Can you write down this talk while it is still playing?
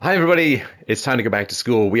Hi, everybody. It's time to go back to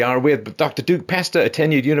school. We are with Dr. Duke Pesta, a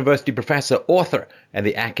tenured university professor, author, and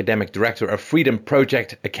the academic director of Freedom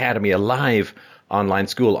Project Academy, a live online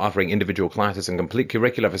school offering individual classes and complete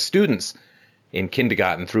curricula for students in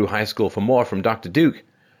kindergarten through high school. For more from Dr. Duke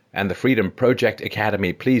and the Freedom Project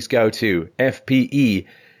Academy, please go to fpeusa.org.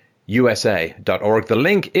 The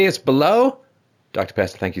link is below. Dr.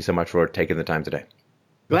 Pesta, thank you so much for taking the time today.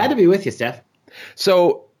 Glad to be with you, Steph.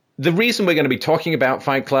 So, the reason we're going to be talking about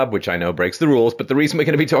Fight Club, which I know breaks the rules, but the reason we're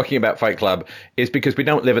going to be talking about Fight Club is because we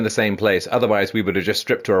don't live in the same place. Otherwise, we would have just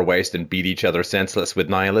stripped to our waist and beat each other senseless with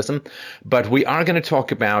nihilism. But we are going to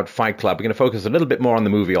talk about Fight Club. We're going to focus a little bit more on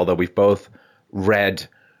the movie, although we've both read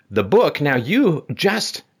the book. Now, you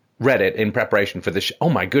just read it in preparation for this show. Oh,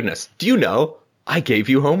 my goodness. Do you know? I gave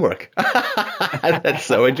you homework. That's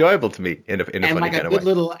so enjoyable to me in a funny kind of way. And like a good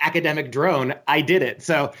little academic drone, I did it.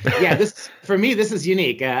 So yeah, for me, this is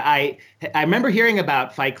unique. I remember hearing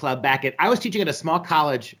about Fight Club I was teaching at a small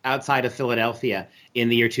college outside of Philadelphia in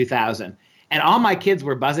the year 2000. And all my kids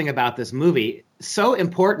were buzzing about this movie. So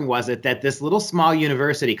important was it that this little small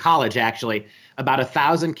college actually, about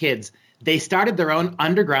 1,000 kids, they started their own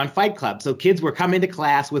underground fight club. So kids were coming to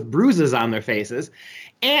class with bruises on their faces.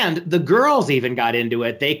 And the girls even got into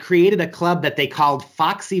it. They created a club that they called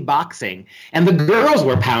Foxy Boxing. And the girls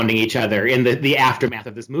were pounding each other in the aftermath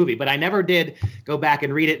of this movie. But I never did go back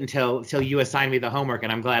and read it until you assigned me the homework,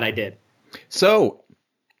 and I'm glad I did. So,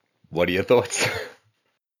 what are your thoughts?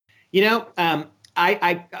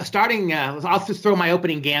 I'll just throw my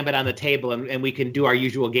opening gambit on the table, and we can do our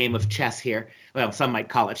usual game of chess here. Well, some might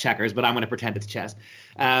call it checkers, but I'm going to pretend it's chess.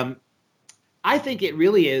 I think it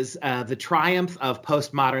really is the triumph of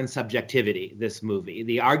postmodern subjectivity, this movie.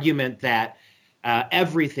 The argument that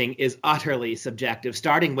everything is utterly subjective,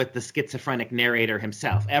 starting with the schizophrenic narrator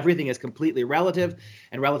himself. Everything is completely relative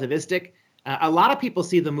and relativistic. A lot of people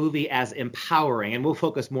see the movie as empowering, and we'll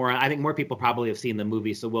focus more on, I think more people probably have seen the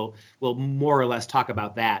movie, so we'll more or less talk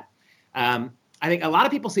about that. I think a lot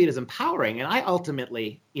of people see it as empowering, and I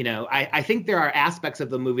ultimately, I think there are aspects of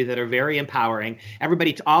the movie that are very empowering.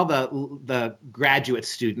 All the graduate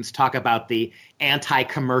students talk about the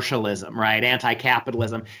anti-commercialism, right?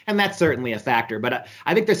 Anti-capitalism, and that's certainly a factor. But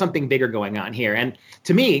I think there's something bigger going on here. And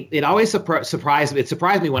to me, it always surprised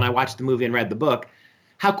me when I watched the movie and read the book,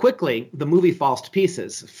 how quickly the movie falls to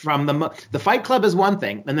pieces. From the Fight Club is one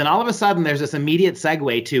thing, and then all of a sudden there's this immediate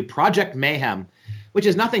segue to Project Mayhem, which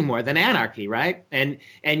is nothing more than anarchy, right? And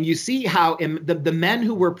you see how the men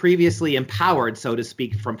who were previously empowered, so to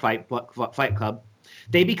speak, from Fight Club,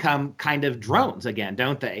 they become kind of drones again,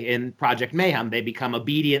 don't they? In Project Mayhem, they become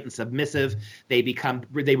obedient and submissive. They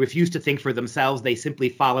refuse to think for themselves. They simply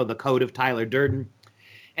follow the code of Tyler Durden.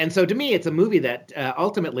 And so to me, it's a movie that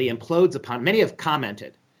ultimately implodes upon. Many have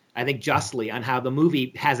commented, I think justly, on how the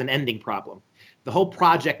movie has an ending problem. The whole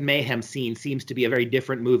Project Mayhem scene seems to be a very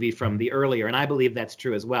different movie from the earlier, and I believe that's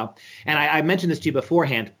true as well. And I mentioned this to you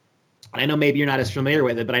beforehand. I know maybe you're not as familiar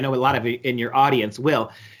with it, but I know a lot of you in your audience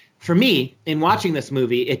will. For me, in watching this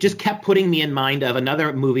movie, it just kept putting me in mind of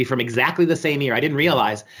another movie from exactly the same year. I didn't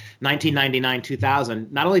realize 1999,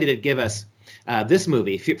 2000. Not only did it give us this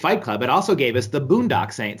movie, Fight Club, it also gave us The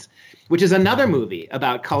Boondock Saints, which is another movie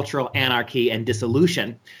about cultural anarchy and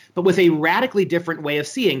dissolution, but with a radically different way of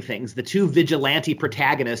seeing things. The two vigilante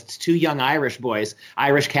protagonists, two young Irish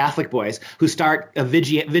Catholic boys, who start a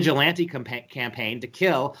vigilante campaign to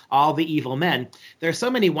kill all the evil men. There are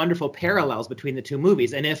so many wonderful parallels between the two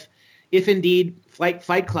movies. And if indeed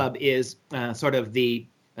Fight Club is sort of the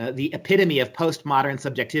epitome of postmodern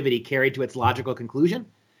subjectivity carried to its logical conclusion,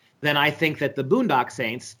 then I think that The Boondock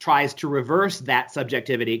Saints tries to reverse that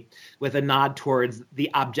subjectivity with a nod towards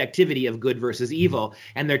the objectivity of good versus evil.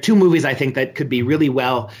 And they're two movies, I think, that could be really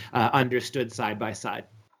well understood side by side.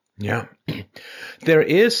 Yeah. There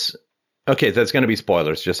is... Okay, there's going to be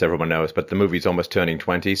spoilers, just so everyone knows, but the movie's almost turning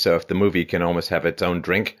 20, so if the movie can almost have its own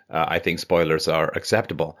drink, I think spoilers are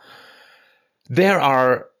acceptable.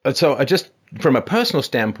 Just from a personal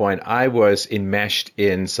standpoint, I was enmeshed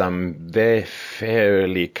in some very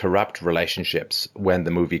fairly corrupt relationships when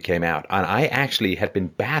the movie came out. And I actually had been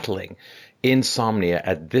battling insomnia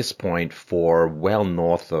at this point for well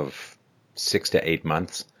north of 6 to 8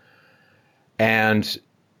 months. And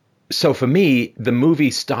so for me, the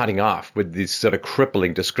movie starting off with this sort of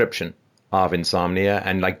crippling description of insomnia,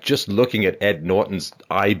 and like just looking at Ed Norton's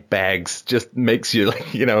eye bags just makes you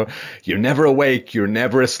like, you're never awake, you're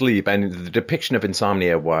never asleep. And the depiction of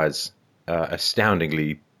insomnia was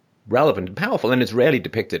astoundingly relevant and powerful, and it's rarely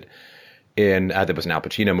depicted in there was an Al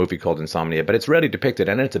Pacino movie called Insomnia, but it's rarely depicted,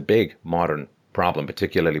 and it's a big modern problem,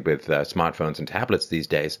 particularly with smartphones and tablets these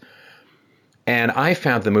days. And I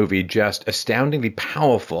found the movie just astoundingly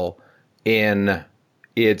powerful in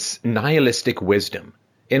its nihilistic wisdom.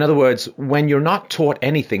 In other words, when you're not taught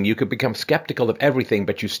anything, you could become skeptical of everything,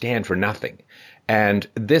 but you stand for nothing. And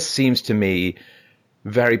this seems to me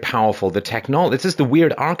very powerful. The technology, this is the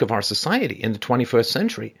weird arc of our society in the 21st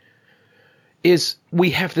century, is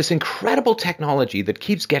we have this incredible technology that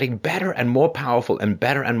keeps getting better and more powerful and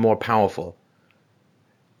better and more powerful.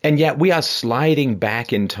 And yet we are sliding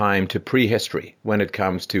back in time to prehistory when it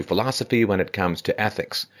comes to philosophy, when it comes to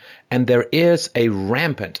ethics. And there is a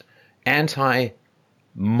rampant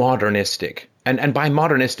anti-modernistic, and by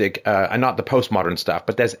modernistic, not the postmodern stuff,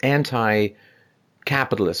 but there's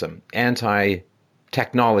anti-capitalism,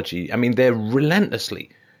 anti-technology. I mean, they're relentlessly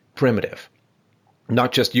primitive.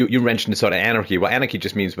 Not just, you mentioned sort of anarchy. Well, anarchy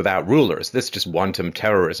just means without rulers. This is just wanton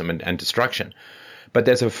terrorism and destruction. But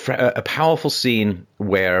there's a powerful scene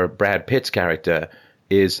where Brad Pitt's character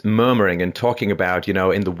is murmuring and talking about,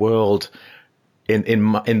 in the world,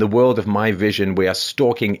 in the world of my vision, we are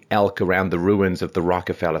stalking elk around the ruins of the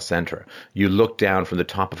Rockefeller Center. You look down from the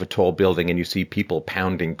top of a tall building and you see people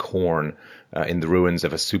pounding corn in the ruins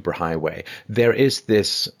of a superhighway. There is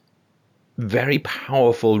this very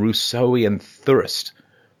powerful Rousseauian thirst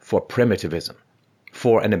for primitivism,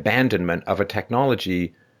 for an abandonment of a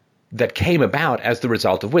technology that came about as the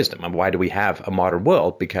result of wisdom. And why do we have a modern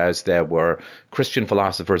world? Because there were Christian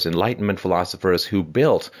philosophers, Enlightenment philosophers who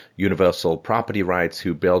built universal property rights,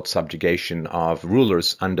 who built subjugation of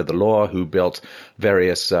rulers under the law, who built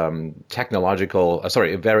various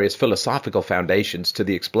various philosophical foundations to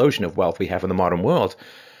the explosion of wealth we have in the modern world.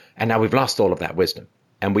 And now we've lost all of that wisdom.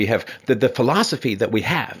 And we have the philosophy that we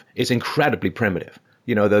have is incredibly primitive.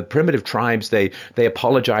 The primitive tribes, they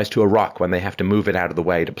apologize to a rock when they have to move it out of the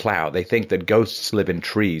way to plow. They think that ghosts live in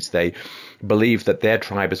trees. They believe that their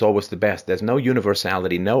tribe is always the best. There's no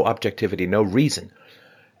universality, no objectivity, no reason.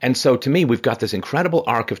 And so to me, we've got this incredible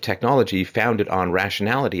arc of technology founded on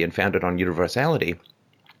rationality and founded on universality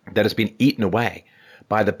that has been eaten away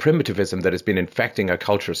by the primitivism that has been infecting our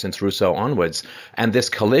culture since Rousseau onwards. And this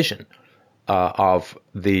collision of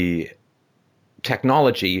the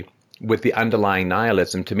technology with the underlying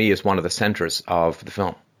nihilism, to me, is one of the centers of the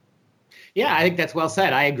film. Yeah, I think that's well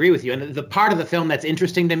said. I agree with you. And the part of the film that's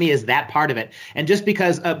interesting to me is that part of it. And just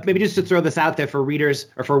because, maybe just to throw this out there for readers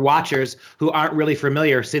or for watchers who aren't really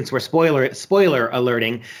familiar, since we're spoiler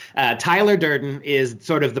alerting, Tyler Durden is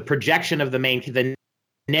sort of the projection of the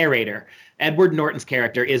narrator. Edward Norton's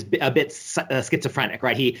character is a bit schizophrenic,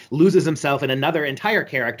 right? He loses himself in another entire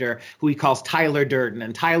character who he calls Tyler Durden.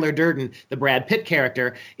 And Tyler Durden, the Brad Pitt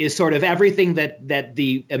character, is sort of everything that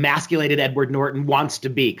the emasculated Edward Norton wants to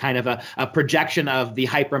be, kind of a projection of the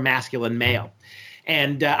hyper-masculine male.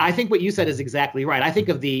 And I think what you said is exactly right. I think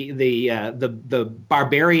of the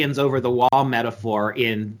barbarians over the wall metaphor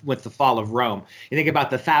with the fall of Rome. You think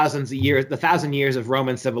about the 1,000 years of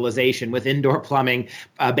Roman civilization with indoor plumbing,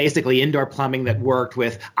 basically indoor plumbing that worked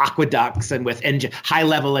with aqueducts and with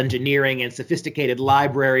high-level engineering and sophisticated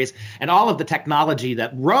libraries and all of the technology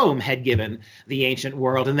that Rome had given the ancient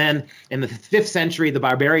world. And then in the 5th century, the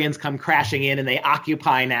barbarians come crashing in and they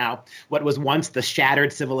occupy now what was once the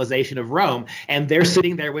shattered civilization of Rome. And they're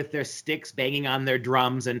sitting there with their sticks, banging on their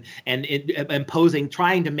drums and imposing,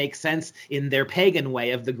 trying to make sense in their pagan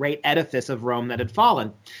way of the great edifice of Rome that had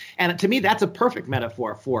fallen. And to me, that's a perfect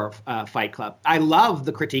metaphor for Fight Club. I love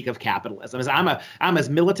the critique of capitalism. I'm as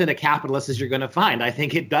militant a capitalist as you're going to find. I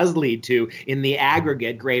think it does lead to, in the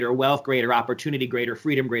aggregate, greater wealth, greater opportunity, greater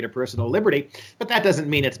freedom, greater personal liberty. But that doesn't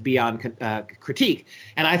mean it's beyond critique.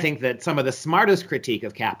 And I think that some of the smartest critique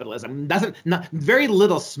of capitalism very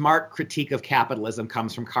little smart critique of capitalism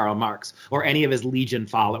comes from Karl Marx or any of his legion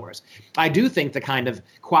followers. I do think the kind of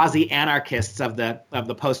quasi-anarchists of the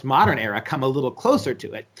postmodern era come a little closer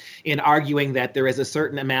to it in arguing that there is a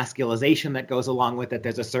certain emasculization that goes along with it.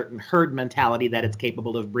 There's a certain herd mentality that it's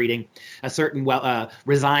capable of breeding, a certain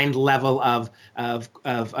resigned level of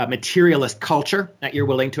materialist culture that you're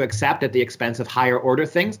willing to accept at the expense of higher order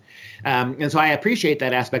things. And so I appreciate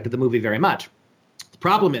that aspect of the movie very much. The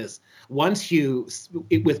problem is, once you,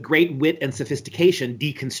 with great wit and sophistication,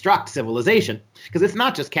 deconstruct civilization, because it's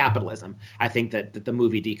not just capitalism, I think that the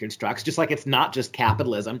movie deconstructs, just like it's not just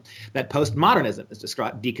capitalism that postmodernism is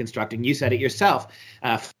deconstructing. You said it yourself.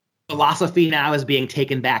 Philosophy now is being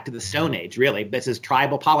taken back to the Stone Age, really. This is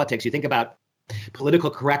tribal politics. You think about political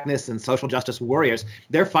correctness and social justice warriors,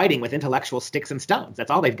 they're fighting with intellectual sticks and stones.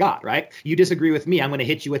 That's all they've got, right? You disagree with me, I'm going to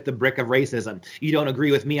hit you with the brick of racism. You don't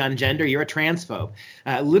agree with me on gender, you're a transphobe.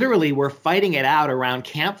 Literally, we're fighting it out around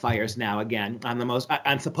campfires now again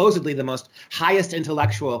on supposedly the most highest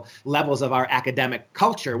intellectual levels of our academic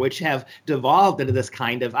culture, which have devolved into this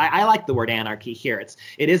kind of, I like the word anarchy here.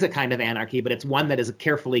 It is a kind of anarchy, but it's one that is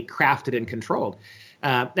carefully crafted and controlled.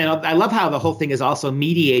 And I love how the whole thing is also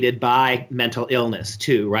mediated by mental illness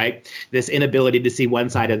too, right? This inability to see one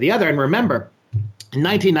side or the other. And remember, in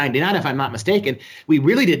 1999, if I'm not mistaken, we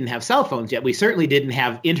really didn't have cell phones yet. We certainly didn't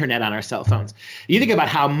have internet on our cell phones. You think about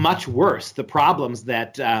how much worse the problems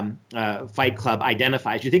that Fight Club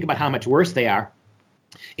identifies. You think about how much worse they are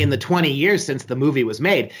in the 20 years since the movie was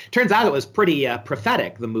made. Turns out it was pretty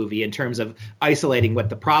prophetic, the movie, in terms of isolating what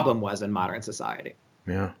the problem was in modern society.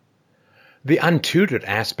 Yeah. The untutored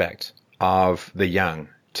aspect of the young,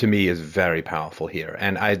 to me, is very powerful here.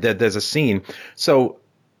 And there's a scene. So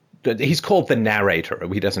he's called the narrator.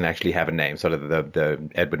 He doesn't actually have a name, sort of the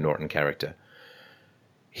Edward Norton character.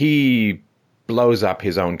 He blows up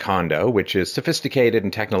his own condo, which is sophisticated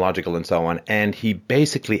and technological and so on. And he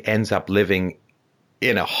basically ends up living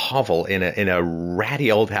in a hovel, in a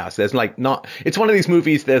ratty old house. There's it's one of these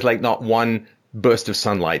movies, there's not one burst of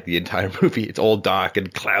sunlight the entire movie. It's all dark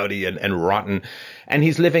and cloudy and rotten. And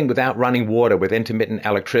he's living without running water, with intermittent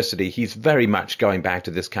electricity. He's very much going back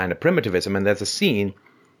to this kind of primitivism. And there's a scene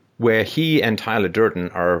where he and Tyler Durden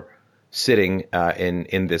are sitting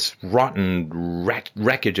in this rotten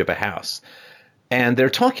wreckage of a house. And they're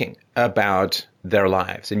talking about their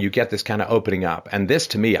lives. And you get this kind of opening up. And this,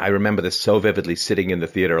 to me, I remember this so vividly, sitting in the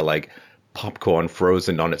theater like popcorn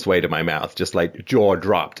frozen on its way to my mouth, just like jaw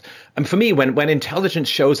dropped. And for me, when intelligence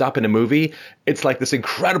shows up in a movie, it's like this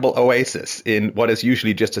incredible oasis in what is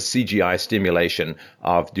usually just a CGI stimulation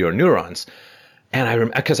of your neurons. And I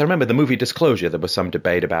remember the movie Disclosure, there was some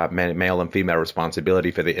debate about male and female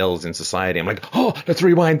responsibility for the ills in society. I'm like, oh, let's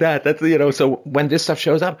rewind that. That's, so when this stuff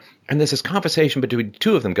shows up, and there's this conversation between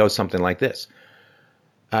two of them, goes something like this.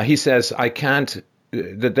 He says, I can't,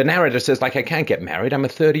 the narrator says, I can't get married. I'm a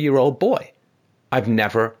 30-year-old boy. I've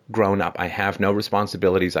never grown up. I have no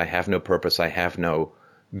responsibilities. I have no purpose. I have no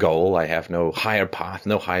goal. I have no higher path,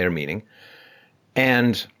 no higher meaning.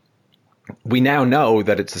 And we now know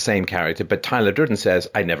that it's the same character, but Tyler Durden says,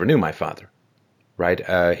 I never knew my father, right?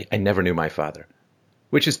 I never knew my father,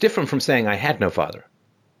 which is different from saying I had no father,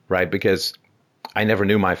 right? Because I never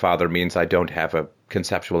knew my father means I don't have a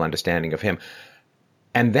conceptual understanding of him.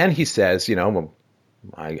 And then he says,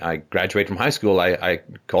 I graduate from high school. I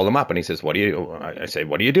call him up and he says, I say,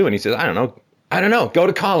 what do you do? And he says, I don't know. Go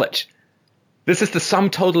to college. This is the sum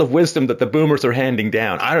total of wisdom that the boomers are handing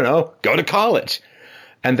down. I don't know. Go to college.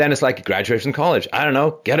 And then it's like, graduate from college. I don't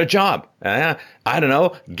know. Get a job. I don't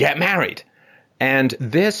know. Get married. And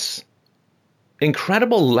this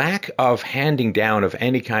incredible lack of handing down of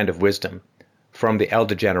any kind of wisdom from the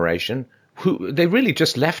elder generation, who they really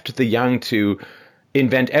just left the young to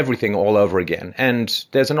invent everything all over again. And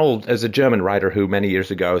there's a German writer who many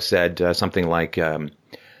years ago said something like,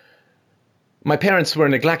 my parents were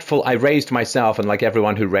neglectful. I raised myself, and like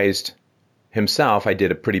everyone who raised himself, I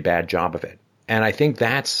did a pretty bad job of it. And I think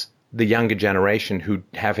that's the younger generation who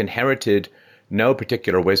have inherited no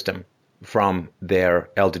particular wisdom from their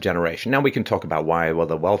elder generation. Now we can talk about why. Well,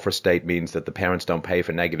 the welfare state means that the parents don't pay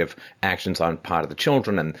for negative actions on part of the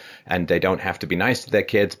children, and they don't have to be nice to their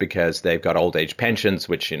kids because they've got old age pensions,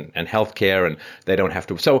 and health care, and they don't have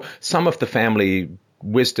to. So some of the family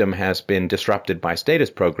wisdom has been disrupted by status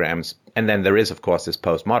programs. And then there is, of course, this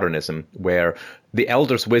postmodernism where the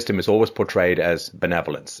elder's wisdom is always portrayed as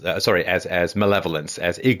benevolence, as malevolence,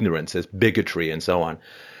 as ignorance, as bigotry, and so on.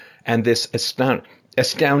 And this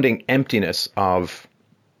astounding emptiness of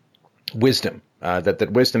wisdom,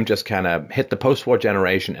 that wisdom just kind of hit the post-war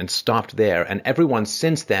generation and stopped there. And everyone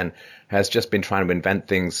since then has just been trying to invent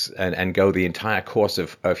things and go the entire course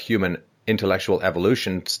of human intellectual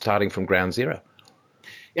evolution, starting from ground zero.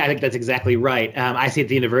 Yeah, I think that's exactly right. I see at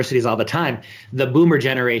the universities all the time, the boomer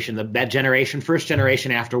generation, that generation, first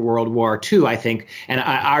generation after World War II, I think,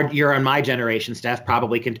 and you're on my generation, Steph,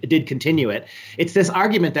 probably did continue it. It's this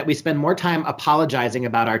argument that we spend more time apologizing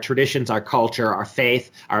about our traditions, our culture, our faith,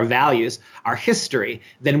 our values, our history,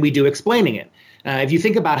 than we do explaining it. If you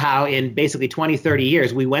think about how in basically 20, 30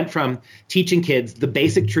 years, we went from teaching kids the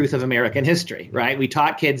basic truth of American history, right? We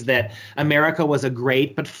taught kids that America was a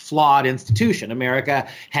great but flawed institution. America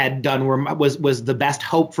had done was the best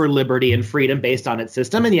hope for liberty and freedom based on its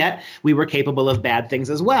system, and yet we were capable of bad things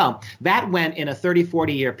as well. That went in a 30,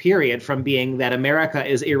 40-year period from being that America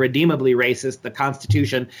is irredeemably racist, the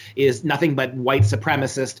Constitution is nothing but white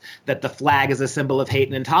supremacist, that the flag is a symbol of hate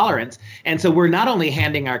and intolerance. And so we're not only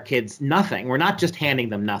handing our kids nothing, we're not just handing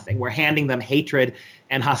them nothing, we're handing them hatred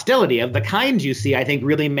and hostility of the kind you see, I think,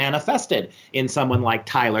 really manifested in someone like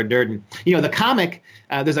Tyler Durden. You know, the comic,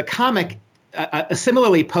 there's a comic, a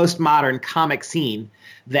similarly postmodern comic scene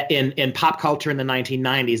that in pop culture in the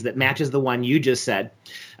 1990s that matches the one you just said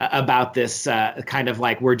about this kind of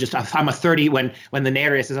like, I'm a 30, when the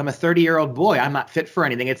narrator says, I'm a 30-year-old boy, I'm not fit for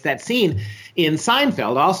anything. It's that scene in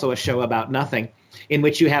Seinfeld, also a show about nothing, in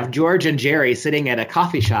which you have George and Jerry sitting at a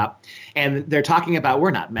coffee shop, and they're talking about,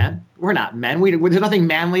 we're not men. There's nothing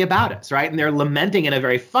manly about us, right? And they're lamenting in a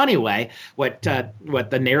very funny way what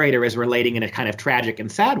the narrator is relating in a kind of tragic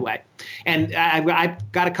and sad way. And I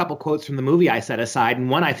got a couple quotes from the movie I set aside, and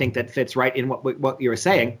one I think that fits right in what you were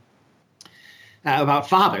saying. About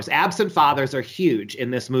fathers. Absent fathers are huge in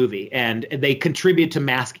this movie, and they contribute to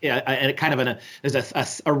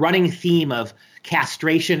there's a running theme of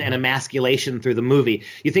castration and emasculation through the movie.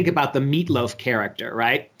 You think about the Meatloaf character,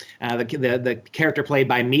 right? The character played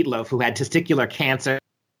by Meatloaf, who had testicular cancer.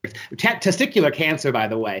 Testicular cancer, by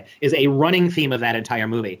the way, is a running theme of that entire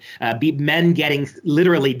movie. Men getting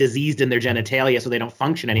literally diseased in their genitalia so they don't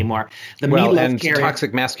function anymore.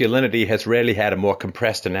 Toxic masculinity has rarely had a more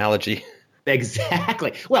compressed analogy.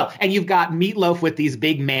 Exactly. Well, and you've got Meatloaf with these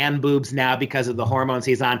big man boobs now because of the hormones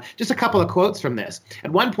he's on. Just a couple of quotes from this.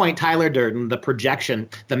 At one point, Tyler Durden, the projection,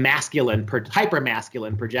 the masculine,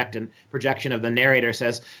 hyper-masculine projection of the narrator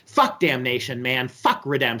says, "Fuck damnation, man. Fuck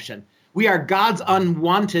redemption. We are God's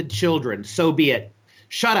unwanted children. So be it.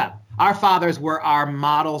 Shut up. Our fathers were our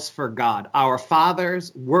models for God. Our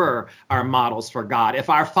fathers were our models for God. If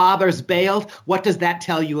our fathers bailed, what does that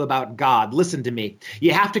tell you about God? Listen to me.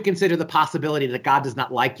 You have to consider the possibility that God does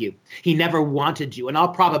not like you. He never wanted you. In all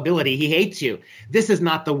probability, he hates you. This is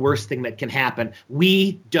not the worst thing that can happen.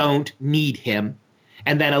 We don't need him."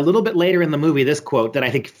 And then a little bit later in the movie, this quote that I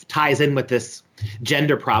think ties in with this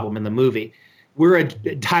gender problem in the movie.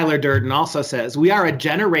 Tyler Durden also says, "We are a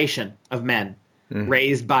generation of men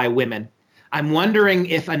raised by women. I'm wondering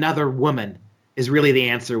if another woman is really the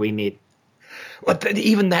answer we need." Well,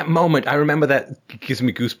 even that moment, I remember that gives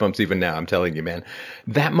me goosebumps even now, I'm telling you, man.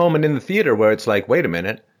 That moment in the theater where it's like, wait a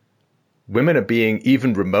minute, women are being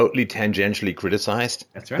even remotely tangentially criticized.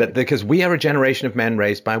 That's right. Because we are a generation of men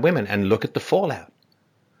raised by women, and look at the fallout.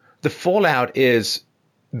 The fallout is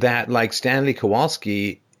that, like Stanley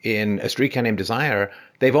Kowalski in A Streetcar Named Desire,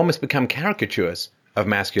 they've almost become caricatures of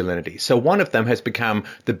masculinity. So one of them has become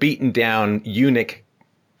the beaten down eunuch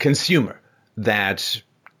consumer that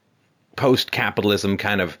post-capitalism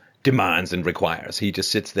kind of demands and requires. He just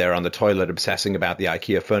sits there on the toilet obsessing about the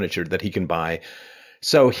IKEA furniture that he can buy.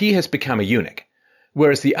 So he has become a eunuch,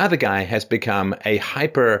 whereas the other guy has become a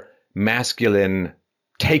hyper-masculine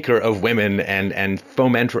taker of women and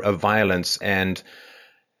fomenter of violence. And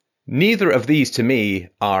neither of these, to me,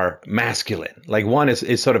 are masculine. Like, one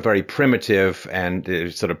is sort of very primitive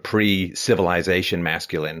and sort of pre-civilization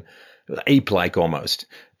masculine, ape-like almost.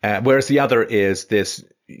 Whereas the other is this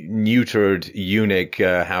neutered eunuch,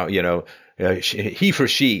 he for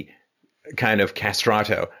she kind of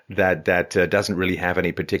castrato that doesn't really have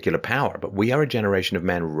any particular power. But we are a generation of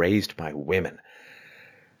men raised by women.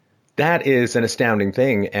 That is an astounding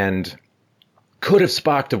thing, and could have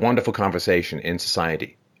sparked a wonderful conversation in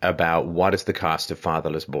society about what is the cost of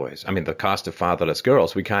fatherless boys. I mean, the cost of fatherless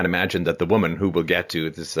girls. We can't imagine that the woman who we'll get to,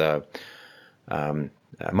 this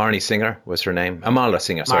Marnie Singer was her name. Marla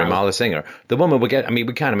Singer. The woman we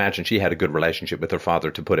can't imagine she had a good relationship with her father,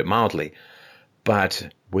 to put it mildly.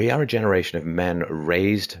 But we are a generation of men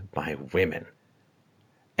raised by women.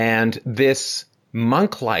 And this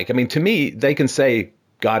monk-like, to me, they can say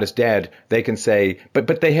God is dead. They can say,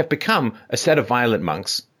 but they have become a set of violent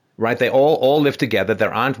monks. Right? They all live together.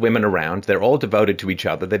 There aren't women around. They're all devoted to each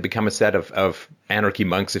other. They become a set of anarchy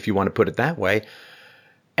monks, if you want to put it that way.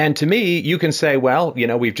 And to me, you can say, well,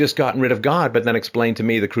 we've just gotten rid of God, but then explain to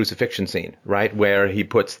me the crucifixion scene, right? Where he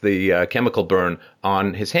puts the chemical burn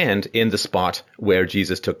on his hand in the spot where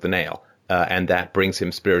Jesus took the nail. And that brings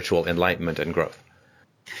him spiritual enlightenment and growth.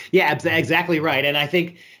 Yeah, exactly right. And I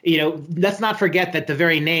think, let's not forget that the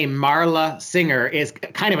very name Marla Singer is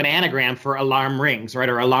kind of an anagram for alarm rings, right?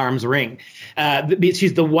 Or alarms ring.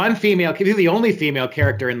 She's the only female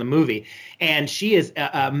character in the movie. And she is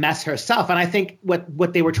a mess herself. And I think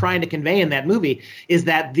what they were trying to convey in that movie is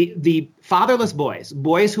that the fatherless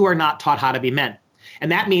boys who are not taught how to be men,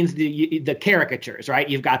 And that means the caricatures, right?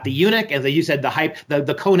 You've got the eunuch, as you said,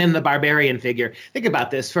 the Conan the Barbarian figure. Think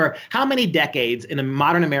about this. For how many decades in a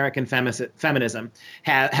modern American feminism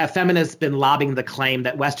have feminists been lobbing the claim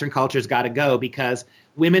that Western culture's got to go because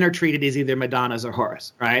women are treated as either Madonnas or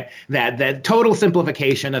whores, right? That total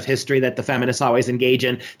simplification of history that the feminists always engage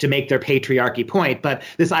in to make their patriarchy point. But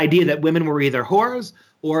this idea that women were either whores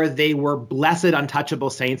or they were blessed, untouchable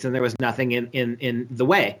saints, and there was nothing in the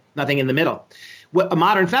way, nothing in the middle. A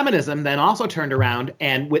modern feminism then also turned around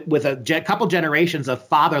and with a couple generations of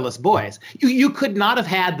fatherless boys, you could not have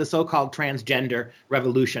had the so-called transgender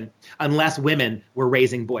revolution unless women were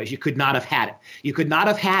raising boys. You could not have had it. You could not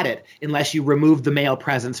have had it unless you removed the male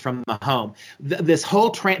presence from the home. This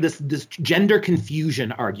whole this gender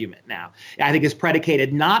confusion argument now, I think, is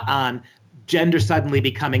predicated not on gender suddenly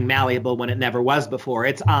becoming malleable when it never was before.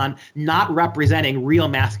 It's on not representing real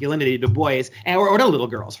masculinity to boys or to little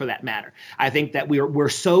girls, for that matter. I think that we're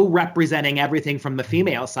so representing everything from the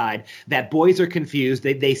female side that boys are confused.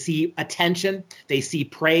 They see attention, they see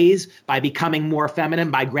praise by becoming more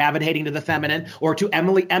feminine, by gravitating to the feminine, or to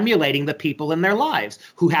emulating the people in their lives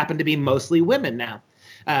who happen to be mostly women now.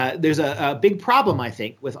 There's a big problem, I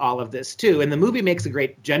think, with all of this, too. And the movie makes a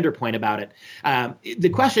great gender point about it. The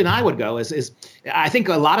question I would go is I think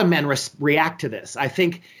a lot of men react to this. I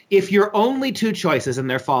think if your only two choices, and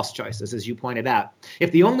they're false choices, as you pointed out,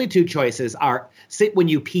 if the only two choices are sit when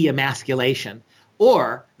you pee emasculation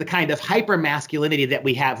or the kind of hyper-masculinity that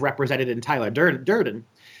we have represented in Tyler Durden,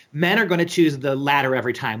 men are going to choose the latter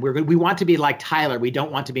every time. We want to be like Tyler. We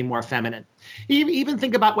don't want to be more feminine. Even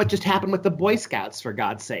think about what just happened with the Boy Scouts, for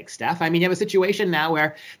God's sake, Steph. I mean, you have a situation now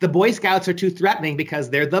where the Boy Scouts are too threatening because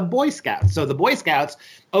they're the Boy Scouts. So the Boy Scouts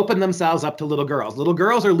open themselves up to little girls. Little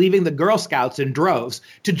girls are leaving the Girl Scouts in droves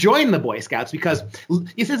to join the Boy Scouts because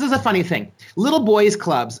this is a funny thing. Little boys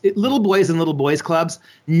and little boys clubs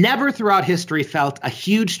never throughout history felt a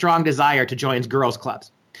huge, strong desire to join girls'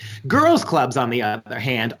 clubs. Girls' clubs, on the other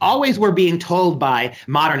hand, always were being told by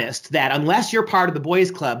modernists that unless you're part of the boys'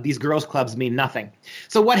 club, these girls' clubs mean nothing.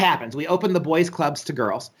 So what happens? We open the boys' clubs to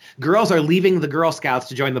girls. Girls are leaving the Girl Scouts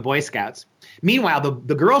to join the Boy Scouts. Meanwhile,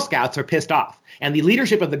 the Girl Scouts are pissed off. And the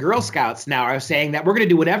leadership of the Girl Scouts now are saying that we're going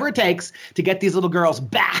to do whatever it takes to get these little girls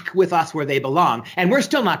back with us where they belong. And we're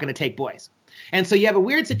still not going to take boys. And so you have a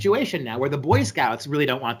weird situation now where the Boy Scouts really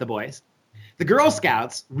don't want the boys. The Girl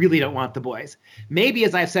Scouts really don't want the boys. Maybe,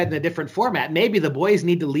 as I've said in a different format, maybe the boys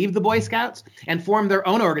need to leave the Boy Scouts and form their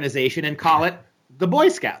own organization and call it the Boy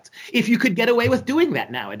Scouts, if you could get away with doing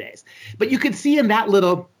that nowadays. But you could see in that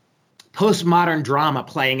little postmodern drama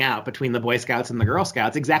playing out between the Boy Scouts and the Girl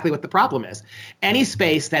Scouts exactly what the problem is. Any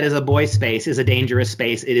space that is a boy space is a dangerous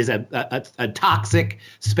space. It is a toxic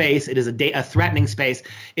space. It is a threatening space.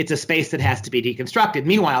 It's a space that has to be deconstructed.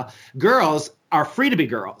 Meanwhile, girls are free to be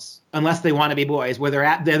girls unless they want to be boys. Where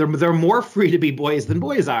they're more free to be boys than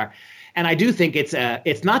boys are. And I do think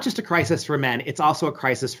it's not just a crisis for men, it's also a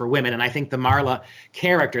crisis for women. And I think the Marla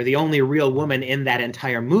character, the only real woman in that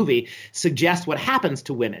entire movie, suggests what happens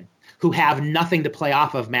to women who have nothing to play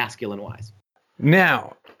off of masculine-wise.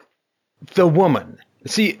 Now, the woman.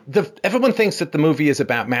 See, everyone thinks that the movie is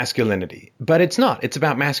about masculinity, but it's not. It's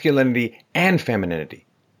about masculinity and femininity.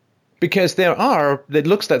 Because it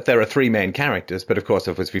looks like there are three main characters, but of course,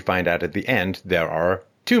 as we find out at the end, there are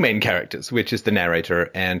two main characters, which is the narrator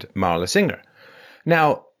and Marla Singer.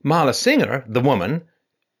 Now, Marla Singer, the woman,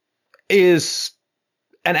 is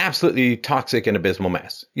an absolutely toxic and abysmal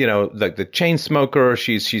mess. You know, like the chain smoker,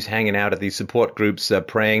 she's hanging out at these support groups,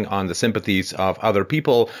 preying on the sympathies of other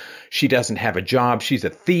people. She doesn't have a job. She's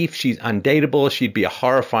a thief. She's undateable. She'd be a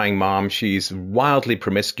horrifying mom. She's wildly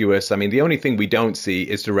promiscuous. I mean, the only thing we don't see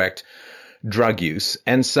is direct drug use.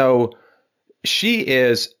 And so she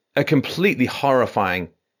is a completely horrifying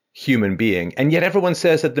human being. And yet everyone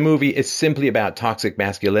says that the movie is simply about toxic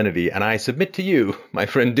masculinity. And I submit to you, my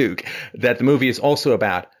friend Duke, that the movie is also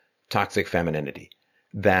about toxic femininity.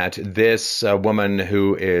 That this woman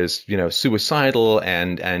who is, suicidal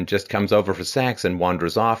and just comes over for sex and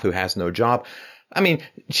wanders off, who has no job. I mean,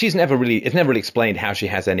 it's never really explained how she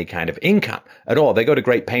has any kind of income at all. They go to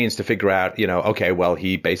great pains to figure out, okay, well,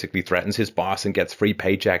 he basically threatens his boss and gets free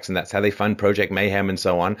paychecks, and that's how they fund Project Mayhem and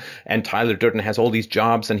so on. And Tyler Durden has all these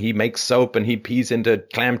jobs, and he makes soap, and he pees into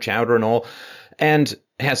clam chowder and all, and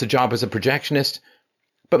has a job as a projectionist.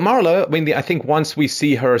 But Marla, I think once we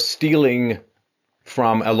see her stealing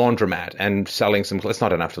from a laundromat and selling some clothes, it's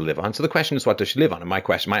not enough to live on. So the question is, what does she live on? And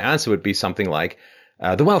my answer would be something like,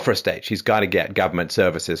 the welfare state. She's got to get government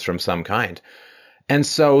services from some kind. And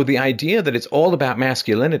so the idea that it's all about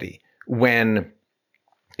masculinity when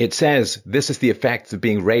it says this is the effect of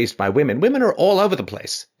being raised by women. Women are all over the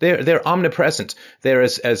place. They're omnipresent. They're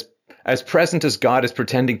as present as God is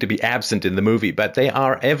pretending to be absent in the movie, but they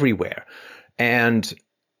are everywhere. And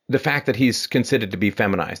the fact that he's considered to be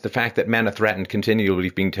feminized, the fact that men are threatened continually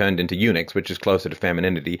being turned into eunuchs, which is closer to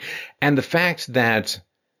femininity, and the fact that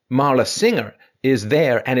Marla Singer is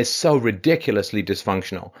there and is so ridiculously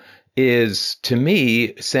dysfunctional is, to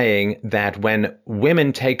me, saying that when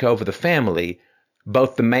women take over the family,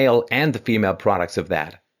 both the male and the female products of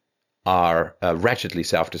that are wretchedly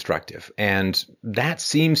self-destructive. And that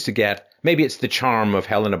seems to get, maybe it's the charm of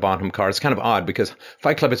Helena Bonham Carter. It's kind of odd because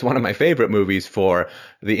Fight Club is one of my favorite movies for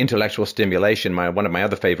the intellectual stimulation. One of my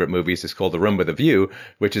other favorite movies is called The Room with a View,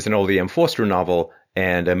 which is an old E.M. Forster novel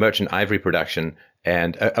and a Merchant Ivory production.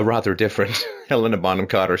 And a rather different Helena Bonham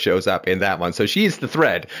Carter shows up in that one. So she's the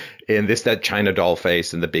thread in this, that China doll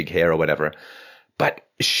face and the big hair or whatever. But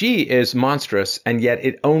she is monstrous, and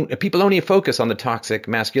yet people only focus on the toxic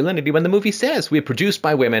masculinity when the movie says we're produced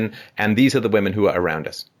by women, and these are the women who are around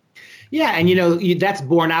us. Yeah, and that's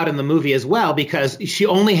borne out in the movie as well because she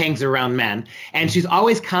only hangs around men, and she's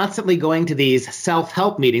always constantly going to these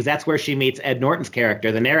self-help meetings. That's where she meets Ed Norton's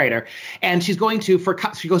character, the narrator, and she goes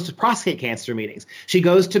to prostate cancer meetings. She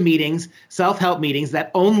goes to meetings, self-help meetings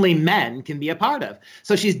that only men can be a part of.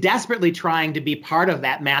 So she's desperately trying to be part of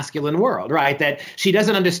that masculine world, right? That she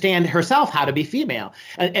doesn't understand herself how to be female.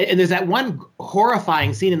 And there's that one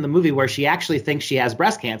horrifying scene in the movie where she actually thinks she has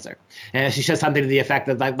breast cancer, and she says something to the effect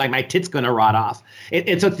of like my tits going to rot off.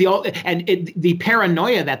 The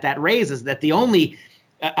paranoia that raises, that the only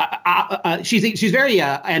she's very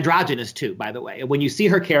androgynous too, by the way. When you see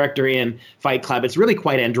her character in Fight Club, it's really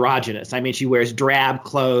quite androgynous. I mean, she wears drab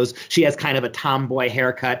clothes. She has kind of a tomboy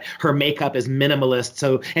haircut. Her makeup is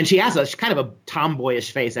minimalist. And she's kind of a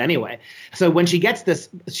tomboyish face anyway. So when she gets this,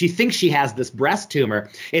 she thinks she has this breast tumor.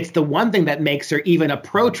 It's the one thing that makes her even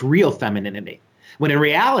approach real femininity. When in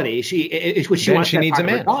reality, she needs a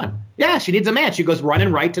man. Yeah, she needs a man. She goes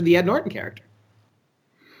running right to the Ed Norton character.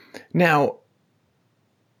 Now,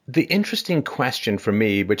 the interesting question for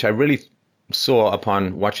me, which I really saw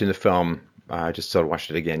upon watching the film, I just sort of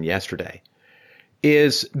watched it again yesterday,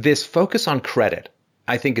 is this focus on credit,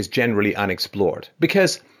 I think, is generally unexplored.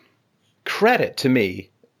 Because credit, to me,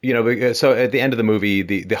 so at the end of the movie,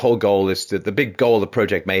 the whole goal is the big goal of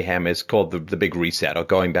Project Mayhem is called the Big Reset, or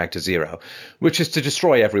going back to zero, which is to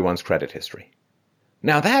destroy everyone's credit history.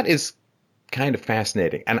 Now, that is kind of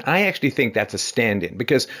fascinating. And I actually think that's a stand-in,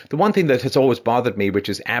 because the one thing that has always bothered me, which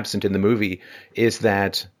is absent in the movie, is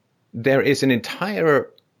that there is an entire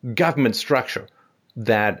government structure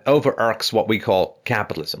that over-arcs what we call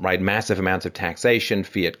capitalism, right? Massive amounts of taxation,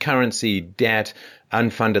 fiat currency, debt,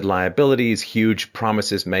 unfunded liabilities, huge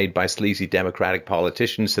promises made by sleazy Democratic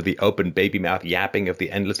politicians to the open baby mouth yapping of the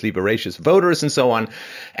endlessly voracious voters and so on.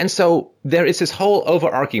 And so there is this whole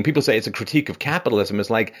overarching, people say it's a critique of capitalism. It's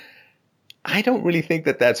like, I don't really think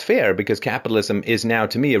that that's fair, because capitalism is now,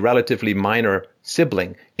 to me, a relatively minor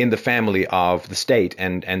sibling in the family of the state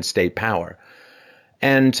and state power.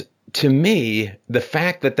 And to me, the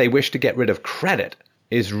fact that they wish to get rid of credit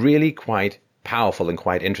is really quite powerful and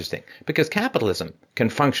quite interesting, because capitalism can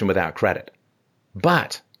function without credit.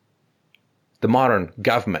 But the modern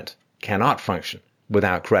government cannot function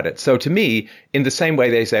without credit. So to me, in the same way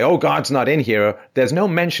they say, oh, God's not in here, there's no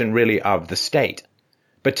mention really of the state.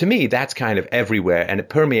 But to me, that's kind of everywhere, and it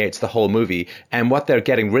permeates the whole movie. And what they're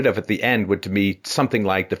getting rid of at the end would, to me, something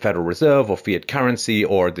like the Federal Reserve or fiat currency,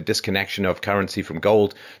 or the disconnection of currency from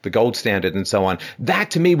gold, the gold standard, and so on.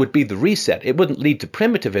 That, to me, would be the reset. It wouldn't lead to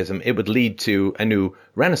primitivism. It would lead to a new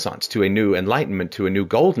renaissance, to a new enlightenment, to a new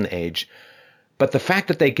golden age. But the fact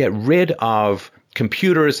that they get rid of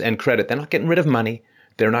computers and credit, they're not getting rid of money.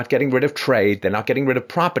 They're not getting rid of trade. They're not getting rid of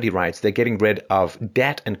property rights. They're getting rid of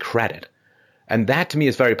debt and credit. And that, to me,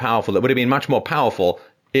 is very powerful. It would have been much more powerful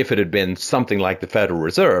if it had been something like the Federal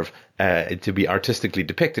Reserve, to be artistically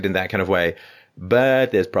depicted in that kind of way.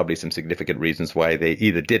 But there's probably some significant reasons why they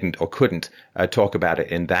either didn't or couldn't talk about it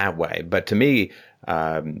in that way. But to me,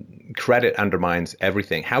 credit undermines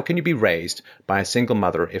everything. How can you be raised by a single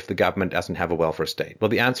mother if the government doesn't have a welfare state? Well,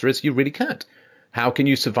 the answer is you really can't. How can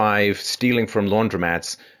you survive stealing from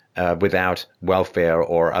laundromats without welfare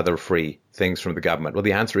or other free things from the government? Well,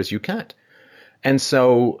 the answer is you can't. And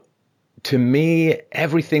so, to me,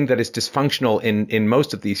 everything that is dysfunctional in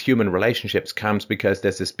most of these human relationships comes because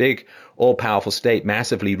there's this big, all-powerful state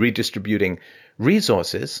massively redistributing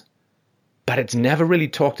resources, but it's never really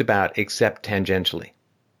talked about except tangentially.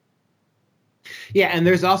 Yeah, and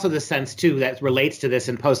there's also the sense, too, that relates to this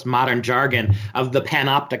in postmodern jargon of the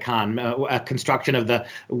panopticon, a construction of the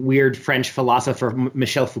weird French philosopher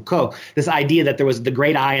Michel Foucault, this idea that there was the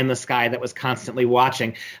great eye in the sky that was constantly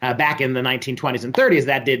watching. Back in the 1920s and 30s,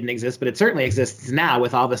 that didn't exist, but it certainly exists now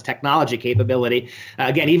with all this technology capability.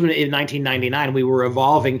 Again, even in 1999, we were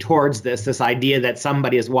evolving towards this idea that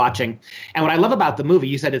somebody is watching. And what I love about the movie,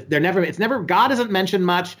 you said it's never God isn't mentioned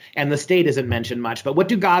much and the state isn't mentioned much, but what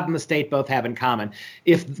do God and the state both have in common?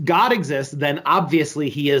 If God exists, then obviously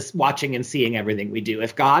he is watching and seeing everything we do.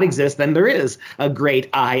 If God exists, then there is a great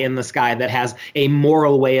eye in the sky that has a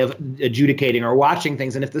moral way of adjudicating or watching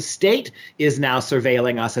things. And if the state is now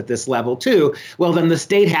surveilling us at this level too, well, then the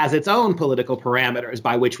state has its own political parameters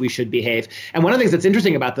by which we should behave. And one of the things that's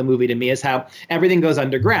interesting about the movie to me is how everything goes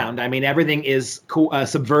underground. I mean, everything is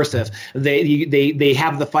subversive. They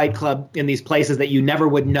have the Fight Club in these places that you never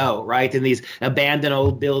would know, right? In these abandoned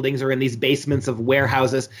old buildings or in these basements of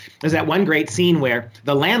warehouses. There's that one great scene where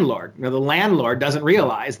the landlord doesn't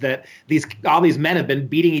realize that all these men have been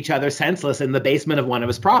beating each other senseless in the basement of one of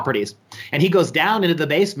his properties. And he goes down into the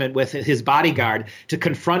basement with his bodyguard to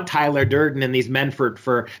confront Tyler Durden and these men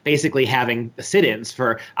for basically having sit-ins,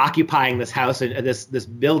 for occupying this house, this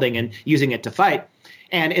building and using it to fight.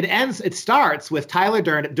 And it starts with Tyler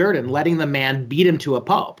Durden letting the man beat him to a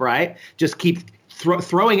pulp, right? Just keep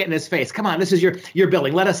throwing it in his face. Come on, this is your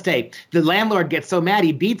building. Let us stay. The landlord gets so mad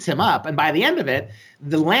he beats him up. And by the end of it,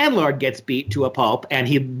 the landlord gets beat to a pulp and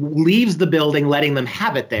he leaves the building, letting them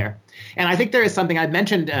have it there. And I think there is something I'd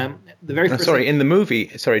mentioned the very first. In the movie,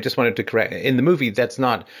 just wanted to correct. In the movie, that's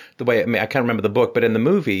not the way. I can't remember the book, but in the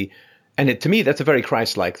movie, and to me, that's a very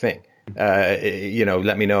Christ-like thing.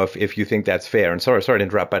 Let me know if you think that's fair. And sorry to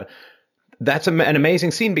interrupt, but that's an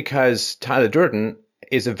amazing scene because Tyler Durden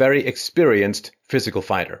is a very experienced physical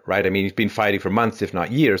fighter, right? I mean, he's been fighting for months, if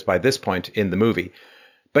not years, by this point in the movie.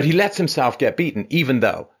 But he lets himself get beaten, even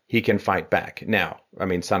though he can fight back. Now, I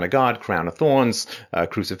mean, Son of God, Crown of Thorns,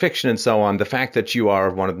 crucifixion, and so on. The fact that you are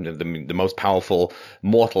one of the most powerful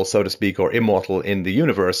mortal, so to speak, or immortal in the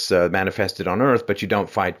universe, manifested on Earth, but you don't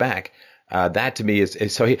fight back. That to me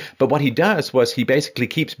is so. But what he does was he basically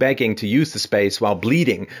keeps begging to use the space while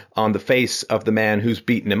bleeding on the face of the man who's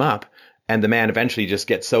beaten him up. And the man eventually just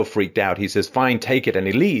gets so freaked out. He says, fine, take it. And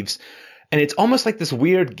he leaves. And it's almost like this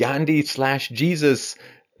weird Gandhi/Jesus,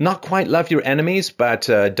 not quite love your enemies, but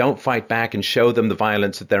don't fight back and show them the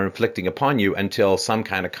violence that they're inflicting upon you until some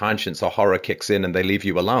kind of conscience or horror kicks in and they leave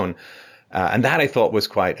you alone. And that I thought was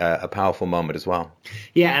quite a powerful moment as well.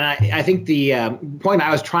 Yeah, and I think the point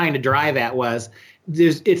I was trying to drive at was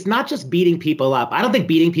it's not just beating people up. I don't think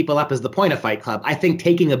beating people up is the point of Fight Club. I think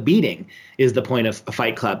taking a beating is the point of a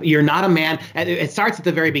Fight Club. You're not a man. It starts at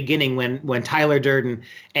the very beginning when Tyler Durden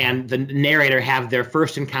and the narrator have their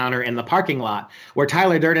first encounter in the parking lot, where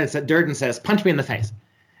Tyler Durden says, punch me in the face.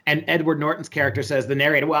 And Edward Norton's character says, the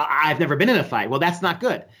narrator, well, I've never been in a fight. Well, that's not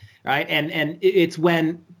good, right? And it's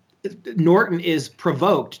when Norton is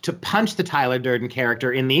provoked to punch the Tyler Durden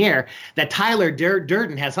character in the air that Tyler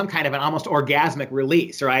Durden has some kind of an almost orgasmic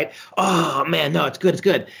release, right? Oh, man, no, it's good, it's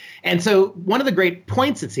good. And so one of the great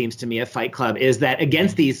points, it seems to me, of Fight Club is that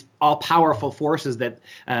against these all-powerful forces that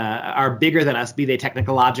are bigger than us, be they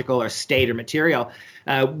technological or state or material,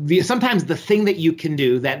 sometimes the thing that you can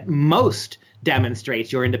do that most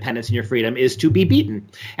demonstrates your independence and your freedom is to be beaten.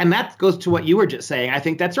 And that goes to what you were just saying. I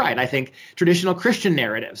think that's right. I think traditional Christian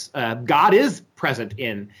narratives, God is present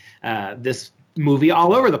in this movie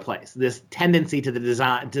all over the place, this tendency to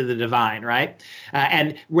the divine, right?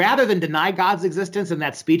 And rather than deny God's existence in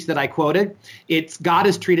that speech that I quoted, God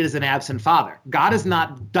is treated as an absent father. God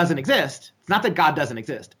doesn't exist. It's not that God doesn't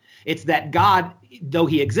exist. It's that God, though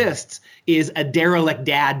he exists, is a derelict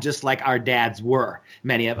dad, just like our dads were,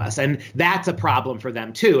 many of us. And that's a problem for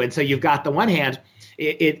them, too. And so you've got, the one hand,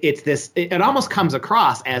 it almost comes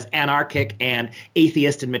across as anarchic and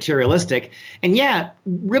atheist and materialistic. And yeah,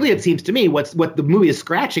 really, it seems to me what the movie is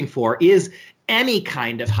scratching for is any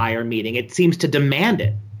kind of higher meaning. It seems to demand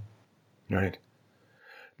it. Right.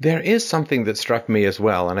 There is something that struck me as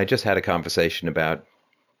well, and I just had a conversation about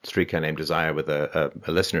Streetcar Named Desire with a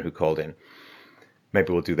listener who called in.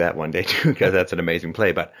 Maybe we'll do that one day too, because that's an amazing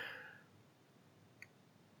play. But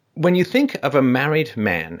when you think of a married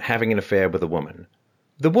man having an affair with a woman,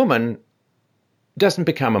 the woman doesn't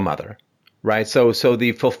become a mother, right? So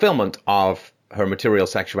the fulfillment of her material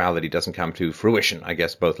sexuality doesn't come to fruition, I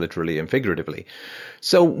guess, both literally and figuratively.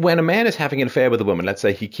 So when a man is having an affair with a woman, let's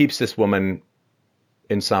say he keeps this woman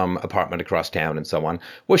in some apartment across town and so on.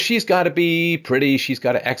 Well, she's got to be pretty, she's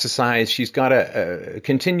got to exercise, she's got to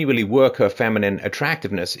continually work her feminine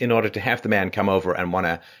attractiveness in order to have the man come over and want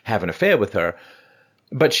to have an affair with her.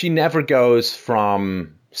 But she never goes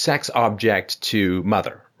from sex object to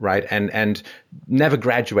mother, right? And never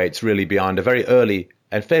graduates really beyond a very early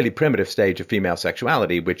and fairly primitive stage of female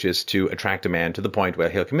sexuality, which is to attract a man to the point where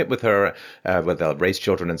he'll commit with her, where they'll raise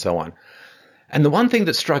children and so on. And the one thing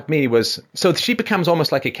that struck me was, so she becomes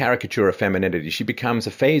almost like a caricature of femininity. She becomes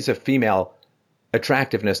a phase of female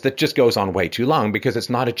attractiveness that just goes on way too long because it's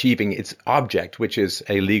not achieving its object, which is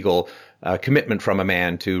a legal commitment from a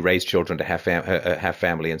man to raise children, to have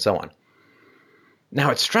family and so on.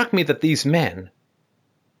 Now, it struck me that these men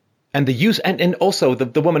and the use, and also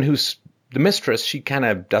the woman who's the mistress, she kind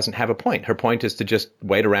of doesn't have a point. Her point is to just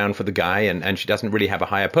wait around for the guy, and she doesn't really have a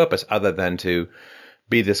higher purpose other than to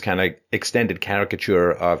be this kind of extended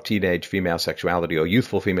caricature of teenage female sexuality or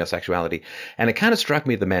youthful female sexuality. And it kind of struck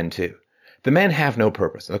me the men too. The men have no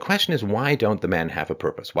purpose. The question is, why don't the men have a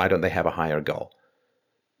purpose? Why don't they have a higher goal?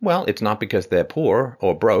 Well, it's not because they're poor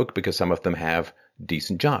or broke, because some of them have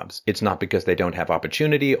decent jobs. It's not because they don't have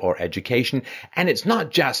opportunity or education. And it's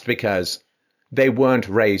not just because they weren't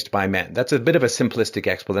raised by men. That's a bit of a simplistic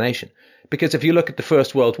explanation. Because if you look at the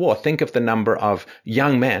First World War, think of the number of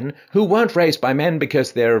young men who weren't raised by men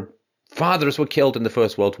because their fathers were killed in the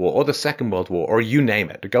First World War or the Second World War, or you name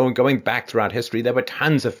it. Going back throughout history, there were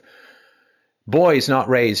tons of boys not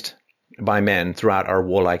raised by men throughout our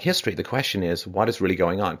warlike history. The question is, what is really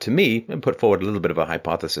going on? To me, and put forward a little bit of a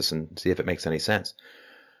hypothesis and see if it makes any sense.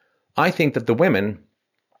 I think that the women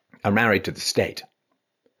are married to the state,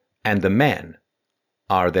 and the men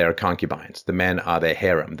are their concubines. The men are their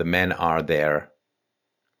harem. The men are their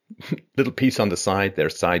little piece on the side, their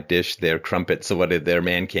side dish, their crumpets, or whatever, their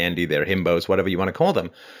man candy, their himbos, whatever you want to call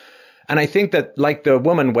them. And I think that, like the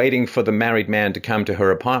woman waiting for the married man to come to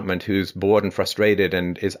her apartment who's bored and frustrated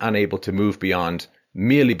and is unable to move beyond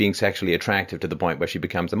merely being sexually attractive to the point where she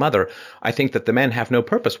becomes a mother, I think that the men have no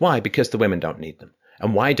purpose. Why? Because the women don't need them.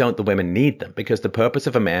 And why don't the women need them? Because the purpose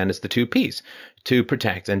of a man is the two P's, to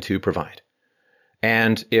protect and to provide.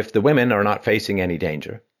 And if the women are not facing any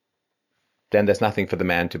danger, then there's nothing for the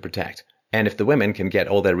man to protect. And if the women can get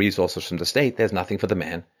all their resources from the state, there's nothing for the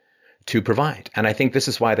man to provide. And I think this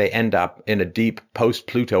is why they end up in a deep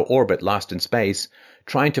post-Pluto orbit, lost in space,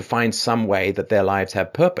 trying to find some way that their lives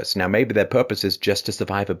have purpose. Now, maybe their purpose is just to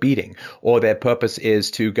survive a beating, or their purpose is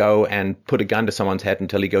to go and put a gun to someone's head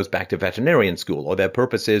until he goes back to veterinarian school, or their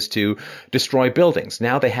purpose is to destroy buildings.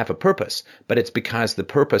 Now they have a purpose, but it's because the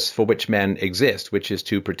purpose for which men exist, which is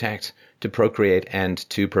to protect, to procreate, and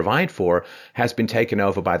to provide for, has been taken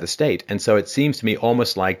over by the state. And so it seems to me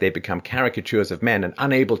almost like they become caricatures of men and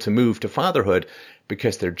unable to move to fatherhood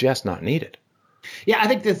because they're just not needed. Yeah, I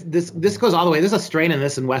think this goes all the way. There's a strain in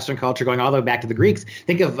this in Western culture going all the way back to the Greeks.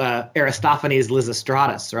 Think of Aristophanes'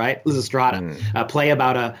 Lysistratus, right? Lysistrata, a play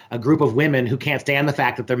about a group of women who can't stand the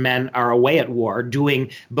fact that their men are away at war, doing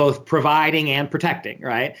both providing and protecting,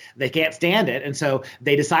 right? They can't stand it. And so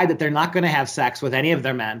they decide that they're not going to have sex with any of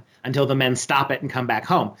their men until the men stop it and come back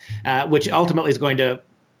home, which ultimately is going to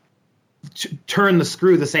turn the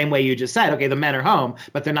screw the same way you just said. Okay, the men are home,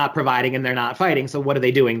 but they're not providing and they're not fighting. So what are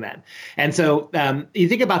they doing then? And so you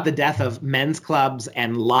think about the death of men's clubs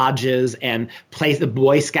and lodges and the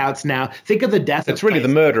Boy Scouts now. Think of the death. It's really the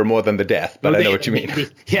murder more than the death, but I know what you mean.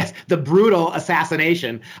 Yes, the brutal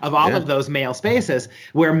assassination of all of those male spaces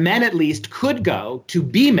where men at least could go to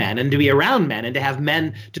be men and to be around men and to have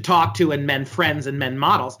men to talk to and men friends and men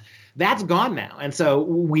models. That's gone now. And so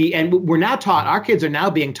we're now taught, our kids are now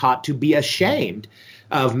being taught to be ashamed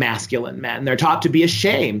of masculine men. They're taught to be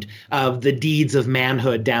ashamed of the deeds of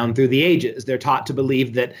manhood down through the ages. They're taught to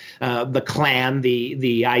believe that the clan,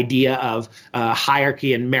 the idea of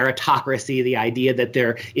hierarchy and meritocracy, the idea that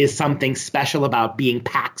there is something special about being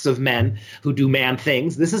packs of men who do man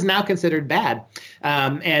things, this is now considered bad.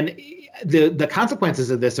 And the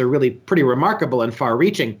consequences of this are really pretty remarkable and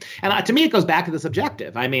far-reaching. And to me, it goes back to the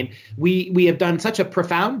subjective. I mean, we have done such a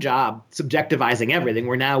profound job subjectivizing everything.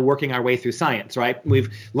 We're now working our way through science, right? We've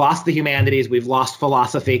lost the humanities. We've lost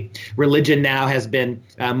philosophy. Religion now has been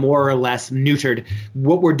more or less neutered.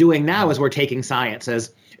 What we're doing now is we're taking science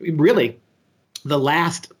as really the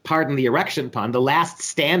last, pardon the erection pun, the last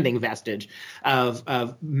standing vestige of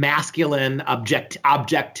masculine,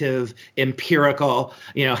 objective, empirical,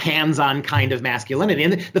 hands-on kind of masculinity.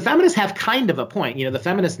 And the feminists have kind of a point. The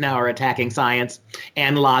feminists now are attacking science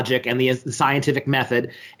and logic and the scientific method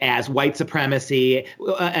as white supremacy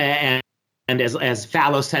and as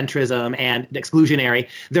phallocentrism and exclusionary.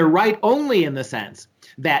 They're right only in the sense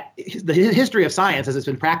that the history of science, as it's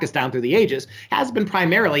been practiced down through the ages, has been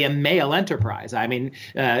primarily a male enterprise. I mean,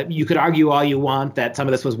 you could argue all you want that some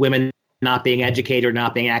of this was women not being educated or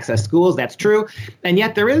not being accessed schools. That's true. And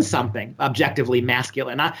yet there is something objectively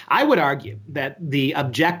masculine. I would argue that the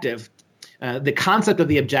objective, the concept of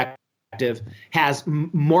the objective has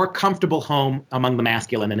more comfortable home among the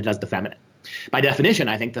masculine than it does the feminine. By definition,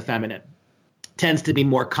 I think the feminine tends to be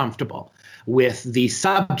more comfortable with the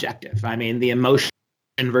subjective. I mean, the emotion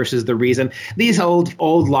versus the reason. These old,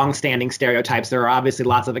 long-standing stereotypes, there are obviously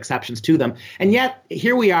lots of exceptions to them. And yet,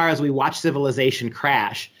 here we are as we watch civilization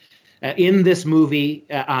crash in this movie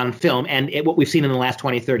on film and what we've seen in the last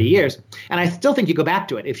 20, 30 years. And I still think you go back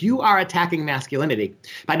to it. If you are attacking masculinity,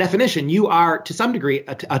 by definition, you are to some degree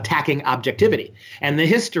attacking objectivity and the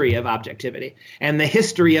history of objectivity and the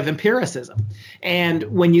history of empiricism. And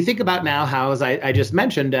when you think about now how, as I just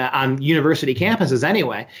mentioned, on university campuses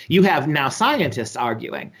anyway, you have now scientists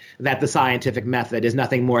arguing that the scientific method is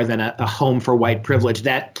nothing more than a home for white privilege,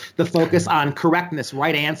 that the focus on correctness,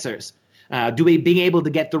 right answers, being able to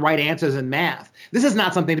get the right answers in math. This is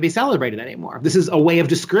not something to be celebrated anymore. This is a way of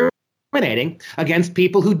discriminating against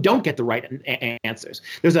people who don't get the right answers.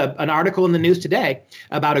 There's an article in the news today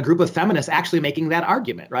about a group of feminists actually making that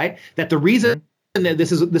argument, right? That the reason that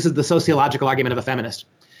this is the sociological argument of a feminist.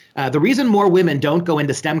 The reason more women don't go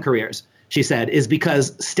into STEM careers, she said, is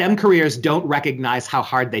because STEM careers don't recognize how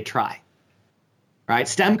hard they try. Right?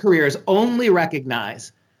 STEM careers only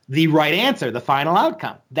recognize the right answer, the final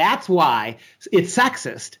outcome. That's why it's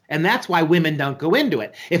sexist, and that's why women don't go into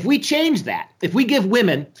it. If we change that, if we give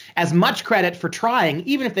women as much credit for trying,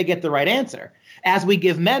 even if they get the right answer, as we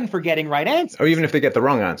give men for getting right answers. Or even if they get the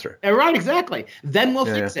wrong answer. Right, exactly. Then we'll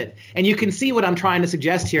fix it. And you can see what I'm trying to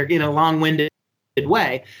suggest here in a long-winded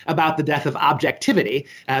way about the death of objectivity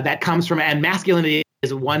that comes from, and masculinity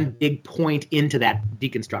is one big point into that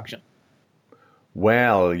deconstruction.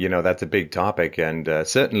 Well, that's a big topic, and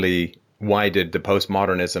certainly why did the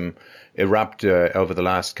postmodernism erupt over the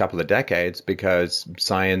last couple of decades? Because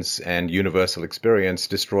science and universal experience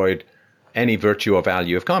destroyed any virtue or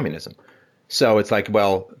value of communism. So it's like,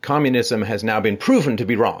 well, communism has now been proven to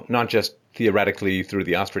be wrong, not just theoretically through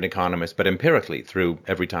the Austrian economists, but empirically through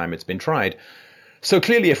every time it's been tried. So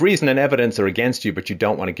clearly, if reason and evidence are against you, but you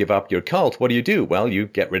don't want to give up your cult, what do? Well, you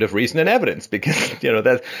get rid of reason and evidence because,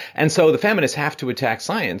 that. And so the feminists have to attack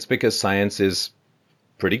science because science is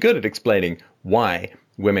pretty good at explaining why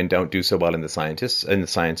women don't do so well in the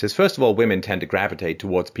sciences. First of all, women tend to gravitate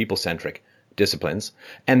towards people-centric disciplines.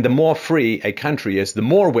 And the more free a country is, the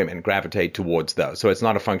more women gravitate towards those. So it's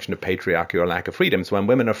not a function of patriarchy or lack of freedom. So when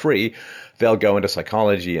women are free, they'll go into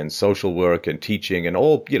psychology and social work and teaching and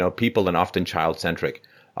all, people and often child-centric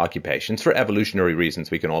occupations for evolutionary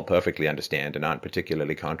reasons we can all perfectly understand and aren't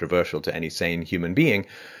particularly controversial to any sane human being.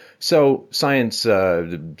 So science,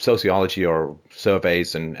 sociology or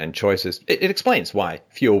surveys and choices, it explains why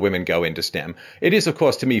fewer women go into STEM. It is, of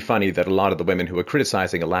course, to me funny that a lot of the women who are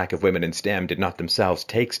criticizing a lack of women in STEM did not themselves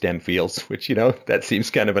take STEM fields, which, that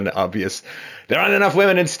seems kind of an obvious, there aren't enough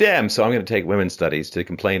women in STEM, so I'm going to take women's studies to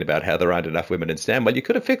complain about how there aren't enough women in STEM. Well, you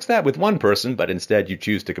could have fixed that with one person, but instead you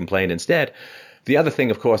choose to complain instead. The other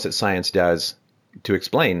thing, of course, that science does to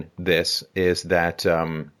explain this is that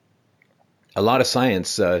a lot of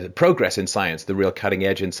science, progress in science, the real cutting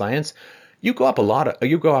edge in science, you go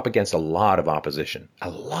up against a lot of opposition.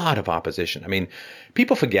 I mean,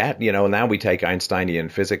 people forget, now we take Einsteinian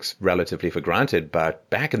physics relatively for granted, but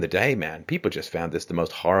back in the day, man, people just found this the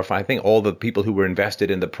most horrifying thing. All the people who were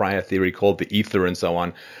invested in the prior theory called the ether and so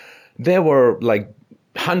on, there were like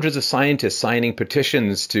hundreds of scientists signing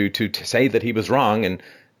petitions to say that he was wrong, and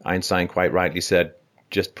Einstein quite rightly said,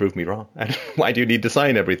 just prove me wrong. Why do you need to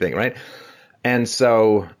sign everything, right? And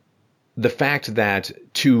so the fact that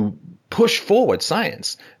to push forward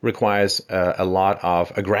science requires a lot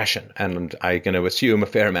of aggression, and I'm going to assume a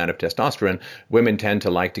fair amount of testosterone. Women tend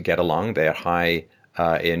to like to get along. They're high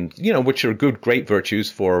in, which are great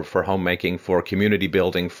virtues for homemaking, for community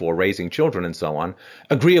building, for raising children and so on.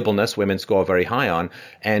 Agreeableness, women score very high on.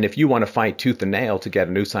 And if you want to fight tooth and nail to get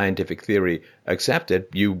a new scientific theory accepted,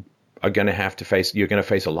 you're going to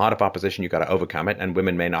face a lot of opposition. You've got to overcome it, and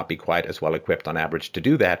women may not be quite as well equipped on average to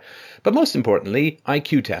do that. But most importantly,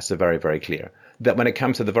 IQ tests are very, very clear that when it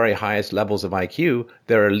comes to the very highest levels of IQ,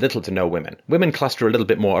 there are little to no women. Women cluster a little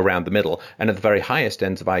bit more around the middle, and at the very highest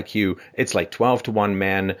ends of IQ, it's like 12 to 1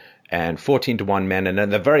 men and 14 to 1 men, and at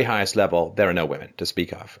the very highest level, there are no women to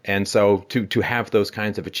speak of. And so to have those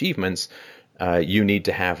kinds of achievements, you need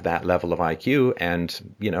to have that level of IQ,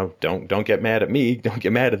 and don't get mad at me, don't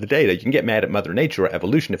get mad at the data. You can get mad at Mother Nature or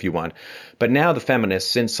evolution if you want, but now the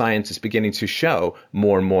feminists, since science is beginning to show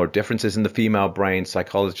more and more differences in the female brain,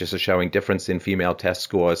 psychologists are showing difference in female test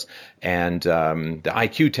scores, and the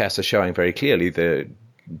IQ tests are showing very clearly the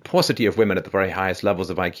paucity of women at the very highest levels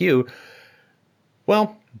of IQ.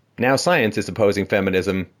 Well, now science is opposing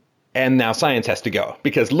feminism. And now science has to go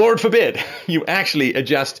because, Lord forbid, you actually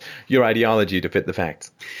adjust your ideology to fit the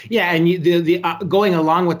facts. Yeah, and going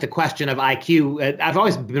along with the question of IQ, I've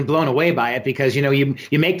always been blown away by it because, you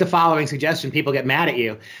make the following suggestion, people get mad at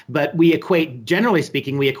you. But generally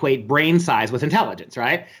speaking, we equate brain size with intelligence,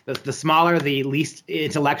 right? The smaller, the least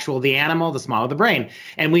intellectual the animal, the smaller the brain.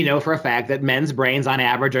 And we know for a fact that men's brains on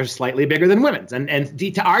average are slightly bigger than women's. And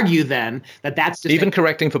to argue then that that's just... Even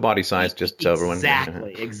correcting for body size, just so everyone...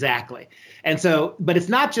 Exactly. And so, but it's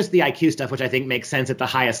not just the IQ stuff, which I think makes sense at the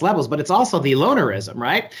highest levels, but it's also the lonerism,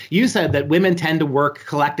 right? You said that women tend to work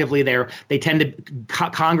collectively. They tend to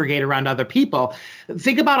congregate around other people.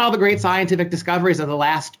 Think about all the great scientific discoveries of the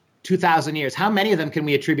last 2,000 years. How many of them can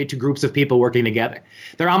we attribute to groups of people working together?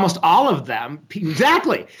 They're almost all of them,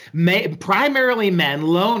 exactly, primarily men,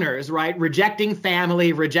 loners, right? Rejecting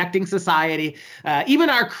family, rejecting society.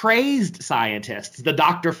 Even our crazed scientists, the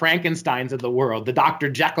Dr. Frankensteins of the world, the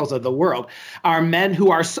Dr. Jekylls of the world, are men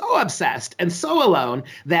who are so obsessed and so alone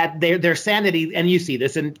that their sanity, and you see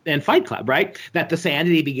this in Fight Club, right? That the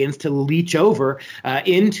sanity begins to leach over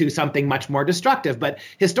into something much more destructive. But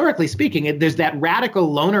historically speaking, there's that radical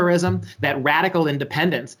lonerism, that radical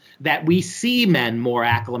independence that we see men more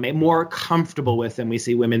acclimate, more comfortable with than we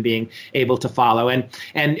see women being able to follow.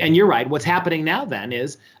 And you're right. What's happening now then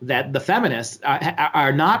is that the feminists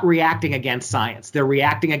are not reacting against science. They're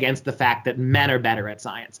reacting against the fact that men are better at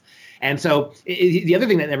science. And so the other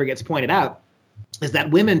thing that never gets pointed out is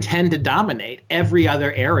that women tend to dominate every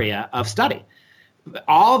other area of study.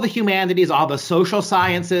 All the humanities, all the social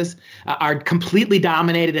sciences are completely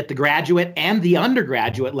dominated at the graduate and the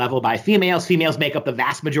undergraduate level by females. Females make up the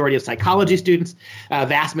vast majority of psychology students,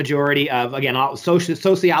 vast majority of, again, all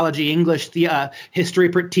sociology, English,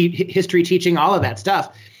 history teaching, all of that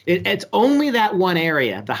stuff. It's only that one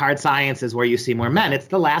area, the hard sciences, where you see more men. It's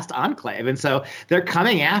the last enclave. And so they're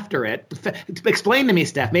coming after it. Explain to me,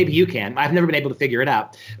 Steph, maybe you can. I've never been able to figure it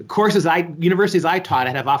out. Universities I taught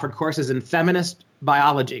at have offered courses in feminist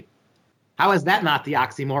biology. How is that not the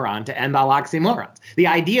oxymoron to end all oxymorons? The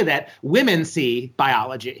idea that women see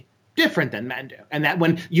biology different than men do, and that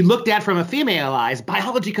when you looked at from a female eyes,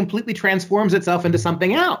 biology completely transforms itself into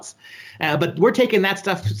something else. But we're taking that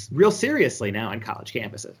stuff real seriously now on college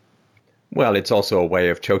campuses. Well, it's also a way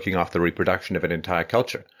of choking off the reproduction of an entire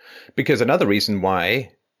culture. Because another reason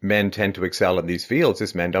why men tend to excel in these fields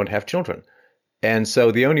is men don't have children. And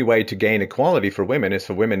so the only way to gain equality for women is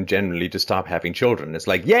for women generally to stop having children. It's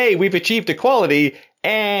like, yay, we've achieved equality,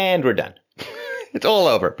 and we're done. It's all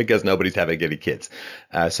over because nobody's having any kids.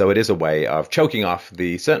 So it is a way of choking off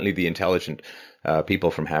certainly the intelligent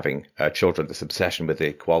people from having children, this obsession with the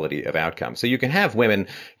equality of outcomes. So you can have women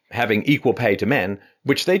having equal pay to men,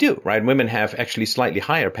 which they do, right? Women have actually slightly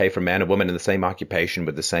higher pay for men. A woman in the same occupation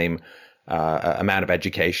with the same amount of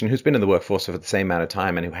education, who's been in the workforce for the same amount of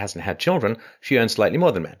time and who hasn't had children, she earns slightly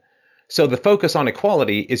more than men. So the focus on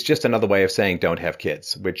equality is just another way of saying don't have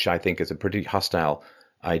kids, which I think is a pretty hostile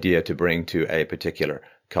idea to bring to a particular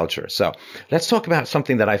culture. So let's talk about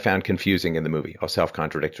something that I found confusing in the movie, or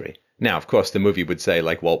self-contradictory. Now, of course, the movie would say,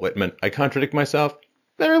 like Walt Whitman, I contradict myself.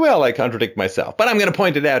 Very well, I contradict myself. But I'm going to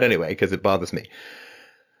point it out anyway because it bothers me.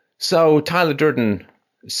 So Tyler Durden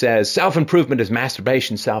says self-improvement is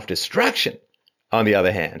masturbation, self-destruction, on the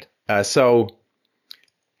other hand. So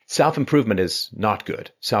self-improvement is not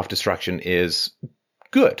good. Self-destruction is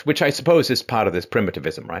good, which I suppose is part of this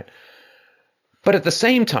primitivism, right? But at the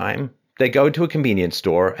same time, they go to a convenience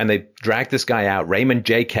store and they drag this guy out, Raymond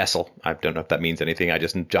J. Kessel. I don't know if that means anything. I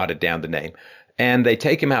just jotted down the name. And they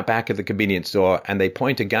take him out back of the convenience store and they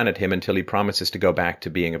point a gun at him until he promises to go back to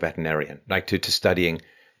being a veterinarian, like to studying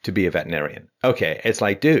to be a veterinarian. Okay, it's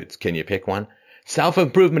like, dudes, can you pick one?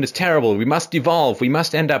 Self-improvement is terrible. We must evolve. We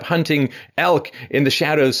must end up hunting elk in the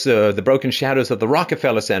shadows, the broken shadows of the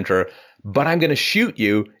Rockefeller Center. But I'm going to shoot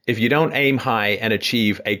you if you don't aim high and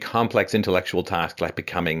achieve a complex intellectual task like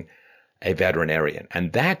becoming a veterinarian.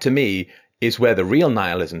 And that, to me, is where the real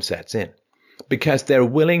nihilism sets in. Because they're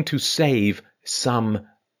willing to save some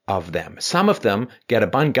of them. Some of them get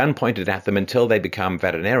a gun pointed at them until they become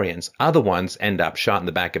veterinarians. Other ones end up shot in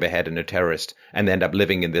the back of the head and a terrorist and end up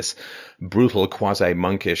living in this brutal,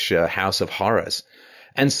 quasi-monkish house of horrors.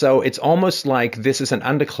 And so it's almost like this is an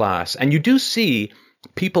underclass. And you do see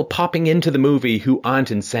people popping into the movie who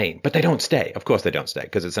aren't insane, but they don't stay. Of course they don't stay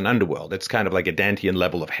because it's an underworld. It's kind of like a Dantean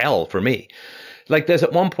level of hell for me. Like there's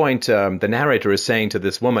at one point, the narrator is saying to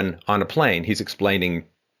this woman on a plane, he's explaining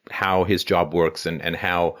how his job works and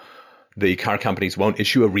how the car companies won't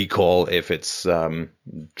issue a recall if it's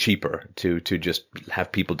cheaper to just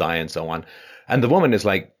have people die and so on. And the woman is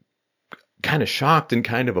like kind of shocked and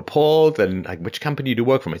kind of appalled and like, which company do you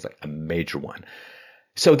work for? He's like, a major one.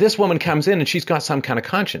 So this woman comes in and she's got some kind of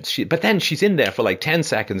conscience. But then she's in there for like 10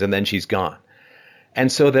 seconds and then she's gone.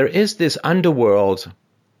 And so there is this underworld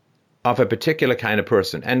of a particular kind of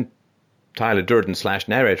person. And Tyler Durden /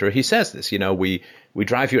 narrator, he says this, we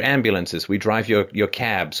drive your ambulances, we drive your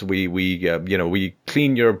cabs, we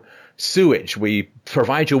clean your sewage, we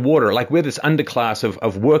provide your water. Like we're this underclass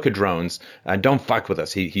of worker drones. Don't fuck with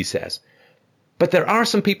us, he says. But there are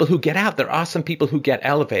some people who get out. There are some people who get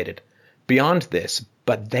elevated beyond this,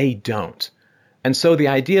 but they don't. And so the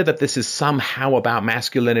idea that this is somehow about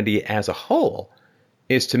masculinity as a whole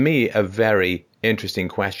is to me a very interesting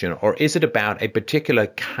question. Or is it about a particular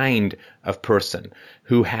kind of person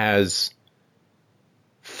who has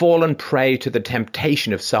fallen prey to the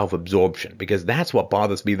temptation of self-absorption? Because that's what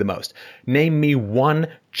bothers me the most. Name me one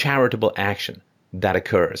charitable action that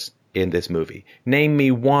occurs in this movie. Name me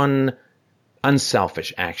one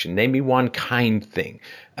unselfish action. Name me one kind thing.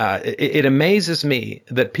 It amazes me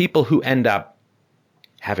that people who end up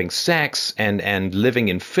having sex and living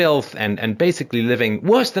in filth and basically living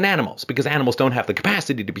worse than animals, because animals don't have the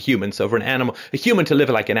capacity to be human. So for a human to live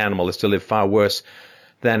like an animal is to live far worse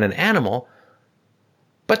than an animal.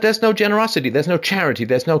 But there's no generosity, there's no charity,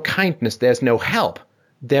 there's no kindness, there's no help.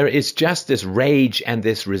 There is just this rage and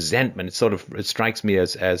this resentment. It strikes me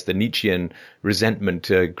as the Nietzschean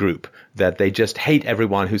resentment group, that they just hate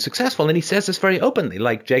everyone who's successful. And he says this very openly,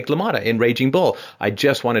 like Jake LaMotta in Raging Bull. I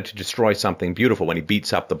just wanted to destroy something beautiful, when he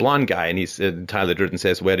beats up the blonde guy. And Tyler Durden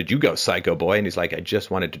says, where did you go, psycho boy? And he's like,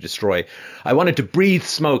 I wanted to breathe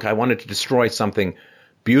smoke. I wanted to destroy something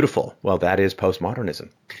beautiful. Well, that is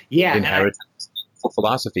postmodernism. Yeah. Inheritance.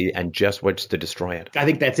 Philosophy and just wants to destroy it. I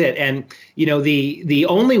think that's it. And the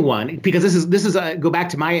only one, because this is go back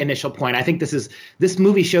to my initial point. I think this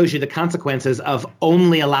movie shows you the consequences of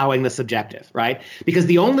only allowing the subjective, right? Because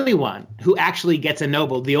the only one who actually gets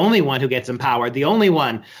ennobled, the only one who gets empowered, the only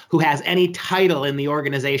one who has any title in the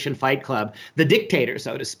organization Fight Club, the dictator,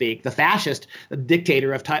 so to speak, the fascist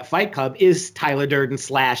dictator of Fight Club, is Tyler Durden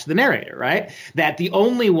 / the narrator, right? That the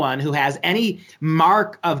only one who has any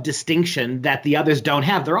mark of distinction that the others don't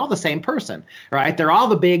have. They're all the same person, right? They're all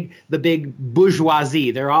the big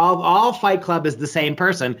bourgeoisie. They're all Fight Club is the same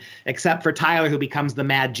person, except for Tyler, who becomes the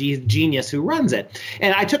mad genius who runs it.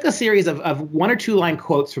 And I took a series of 1 or 2 line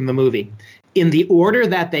quotes from the movie in the order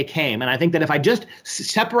that they came. And I think that if I just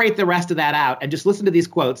separate the rest of that out and just listen to these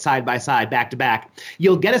quotes side by side, back to back,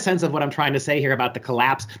 you'll get a sense of what I'm trying to say here about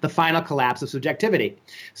the final collapse of subjectivity.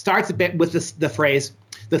 Starts a bit with the phrase,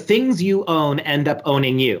 the things you own end up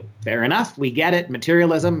owning you. Fair enough. We get it.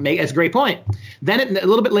 Materialism. It's a great point. Then a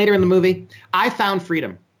little bit later in the movie, I found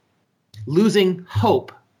freedom. Losing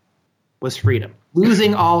hope was freedom.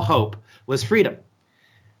 Losing all hope was freedom.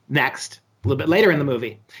 Next, a little bit later in the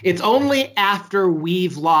movie, it's only after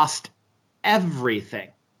we've lost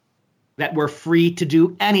everything that we're free to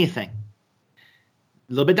do anything.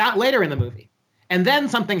 A little bit later in the movie. And then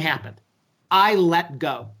something happened. I let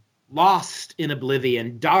go. Lost in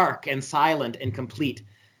oblivion, dark and silent and complete.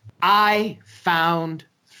 I found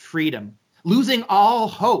freedom. Losing all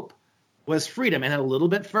hope was freedom. And a little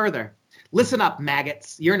bit further. Listen up,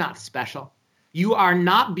 maggots. You're not special. You are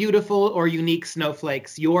not beautiful or unique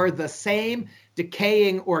snowflakes. You're the same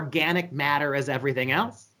decaying organic matter as everything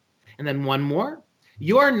else. And then one more.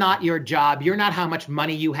 You're not your job. You're not how much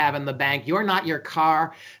money you have in the bank. You're not your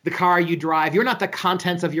car, the car you drive. You're not the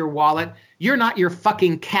contents of your wallet. You're not your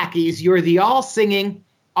fucking khakis. You're the all singing,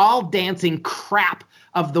 all dancing crap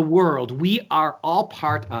of the world. We are all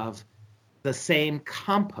part of the same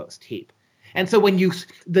compost heap. And so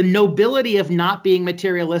the nobility of not being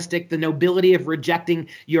materialistic, the nobility of rejecting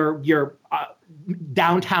your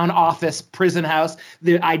downtown office, prison house,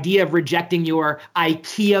 the idea of rejecting your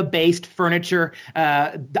IKEA-based furniture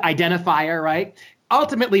identifier, right?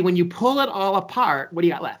 Ultimately, when you pull it all apart, what do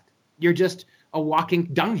you got left? You're just a walking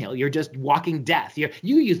dunghill. You're just walking death. You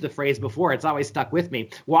used the phrase before. It's always stuck with me.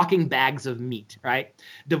 Walking bags of meat, right?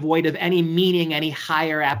 Devoid of any meaning, any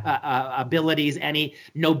higher abilities, any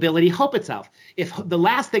nobility, hope itself. If the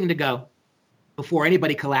last thing to go before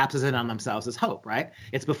anybody collapses in on themselves is hope, right?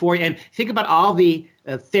 It's before, and think about all the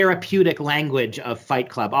therapeutic language of Fight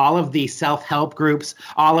Club, all of the self-help groups,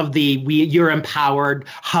 all of the you're empowered,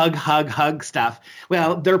 hug stuff.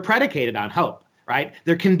 Well, they're predicated on hope, right?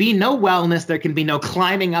 There can be no wellness. There can be no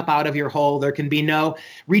climbing up out of your hole. There can be no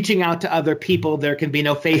reaching out to other people. There can be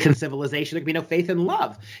no faith in civilization. There can be no faith in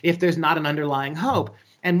love if there's not an underlying hope.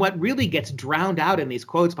 And what really gets drowned out in these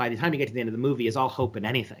quotes by the time you get to the end of the movie is all hope and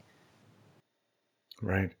anything.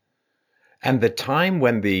 Right. And the time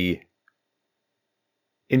when the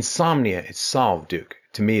insomnia is solved, Duke,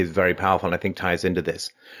 to me is very powerful and I think ties into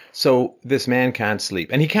this. So this man can't sleep.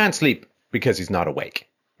 And he can't sleep because he's not awake.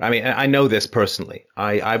 I mean, I know this personally.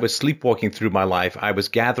 I was sleepwalking through my life. I was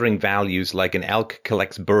gathering values like an elk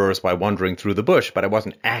collects burrs by wandering through the bush, but I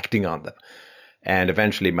wasn't acting on them. And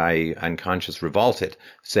eventually my unconscious revolted,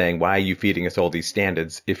 saying, why are you feeding us all these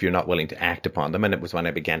standards if you're not willing to act upon them? And it was when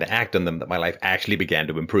I began to act on them that my life actually began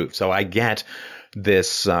to improve. So I get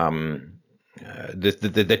this, the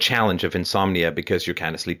challenge of insomnia because you're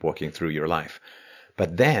kind of sleepwalking through your life.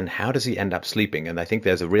 But then how does he end up sleeping? And I think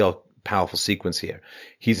there's a real powerful sequence here.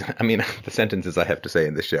 The sentences I have to say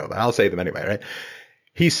in this show, but I'll say them anyway, right?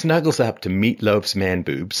 He snuggles up to Meatloaf's man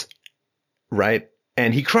boobs, right?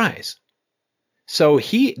 And he cries. So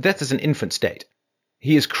that is an infant state.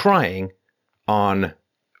 He is crying on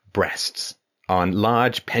breasts, on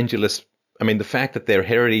large, pendulous. I mean, the fact that they're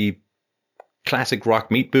hairy, classic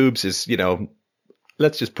rock meat boobs is,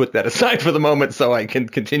 let's just put that aside for the moment so I can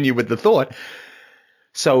continue with the thought.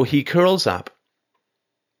 So he curls up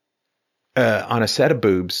on a set of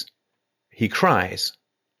boobs. He cries.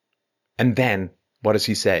 And then what does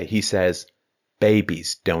he say? He says,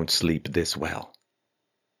 babies don't sleep this well.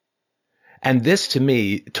 And this, to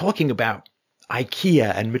me, talking about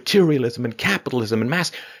IKEA and materialism and capitalism and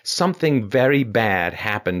mass, something very bad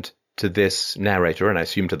happened to this narrator, and I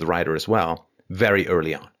assume to the writer as well, very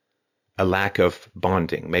early on. A lack of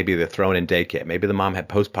bonding. Maybe they're thrown in daycare. Maybe the mom had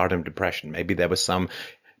postpartum depression. Maybe there was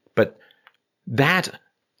but that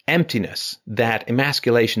emptiness, that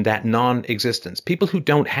emasculation, that non-existence. People who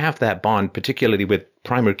don't have that bond, particularly with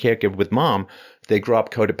primary caregiver, with mom, they grow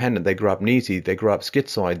up codependent, they grow up needy, they grow up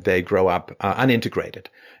schizoid, they grow up unintegrated.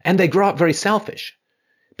 And they grow up very selfish.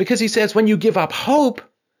 Because he says when you give up hope,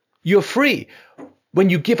 you're free. When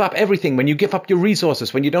you give up everything, when you give up your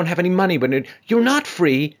resources, when you don't have any money, you're not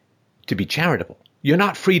free to be charitable. You're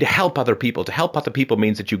not free to help other people. To help other people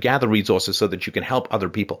means that you gather resources so that you can help other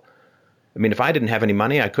people. I mean, if I didn't have any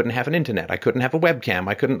money, I couldn't have an internet. I couldn't have a webcam.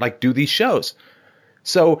 I couldn't do these shows.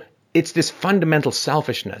 So it's this fundamental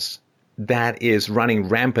selfishness that is running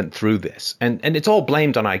rampant through this. And it's all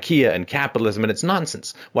blamed on IKEA and capitalism, and it's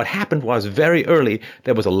nonsense. What happened was very early,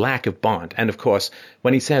 there was a lack of bond. And of course,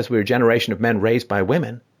 when he says we're a generation of men raised by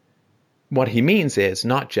women, what he means is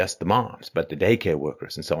not just the moms, but the daycare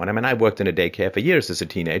workers and so on. I mean, I worked in a daycare for years as a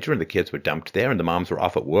teenager, and the kids were dumped there, and the moms were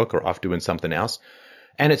off at work or off doing something else.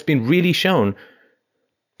 And it's been really shown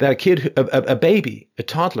that a kid, a baby, a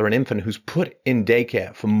toddler, an infant who's put in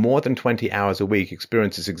daycare for more than 20 hours a week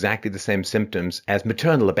experiences exactly the same symptoms as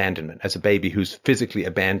maternal abandonment, as a baby who's physically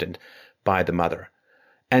abandoned by the mother.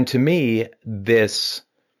 And to me, this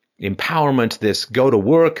empowerment, this go to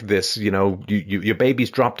work, this, your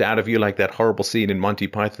baby's dropped out of you, like that horrible scene in Monty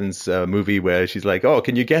Python's movie where she's like, oh,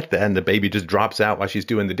 can you get there? And the baby just drops out while she's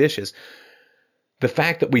doing the dishes. The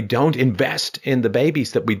fact that we don't invest in the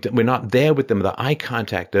babies, that we're not there with them, the eye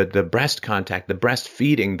contact, the breast contact, the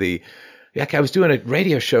breastfeeding, I was doing a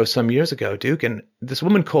radio show some years ago, Duke, and this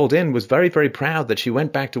woman called in, was very, very proud that she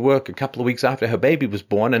went back to work a couple of weeks after her baby was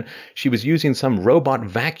born, and she was using some robot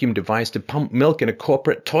vacuum device to pump milk in a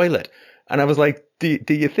corporate toilet. And I was like, do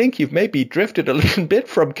you think you've maybe drifted a little bit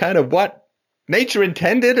from kind of what nature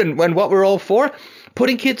intended and what we're all for?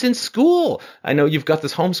 Putting kids in school. I know you've got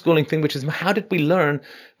this homeschooling thing, which is how did we learn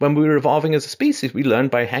when we were evolving as a species? We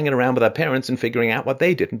learned by hanging around with our parents and figuring out what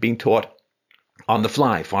they did and being taught on the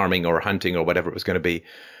fly, farming or hunting or whatever it was going to be.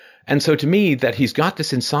 And so to me, that he's got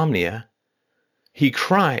this insomnia, he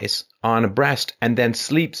cries on a breast and then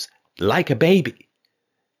sleeps like a baby,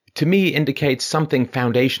 to me indicates something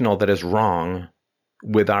foundational that is wrong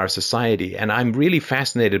with our society. And I'm really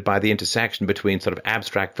fascinated by the intersection between sort of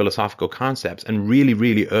abstract philosophical concepts and really,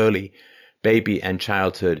 really early baby and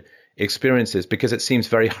childhood experiences, because it seems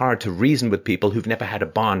very hard to reason with people who've never had a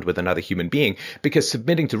bond with another human being, because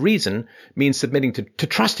submitting to reason means submitting to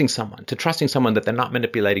trusting someone, that they're not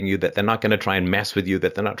manipulating you, that they're not going to try and mess with you,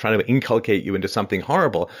 that they're not trying to inculcate you into something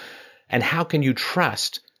horrible. And how can you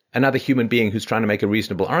trust another human being who's trying to make a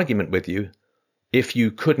reasonable argument with you if you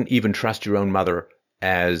couldn't even trust your own mother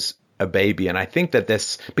as a baby. And I think that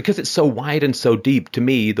this, because it's so wide and so deep, to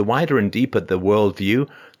me, the wider and deeper the worldview,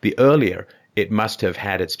 the earlier it must have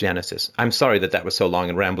had its genesis. I'm sorry that was so long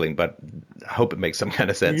and rambling, but I hope it makes some kind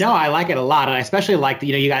of sense. No, I like it a lot. And I especially like,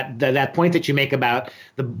 you got that point that you make about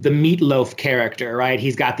the Meatloaf character, right?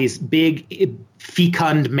 He's got these big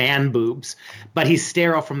fecund man boobs, but he's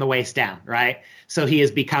sterile from the waist down, right? So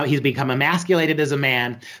he's become emasculated as a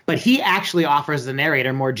man, but he actually offers the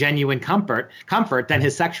narrator more genuine comfort than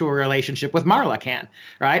his sexual relationship with Marla can,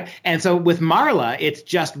 right? And so with Marla, it's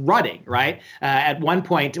just rutting, right? At one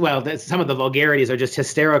point, some of the vulgarities are just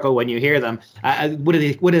hysterical when you hear them.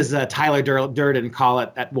 What does Tyler Durden call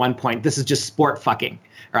it at one point? This is just sport fucking,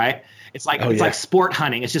 right? It's like like sport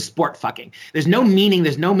hunting. It's just sport fucking. There's no meaning.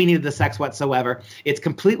 There's no meaning to the sex whatsoever. It's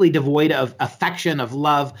completely devoid of affection, of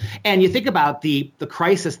love. And you think about the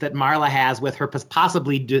crisis that Marla has with her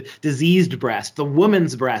possibly diseased breast, the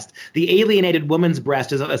woman's breast, the alienated woman's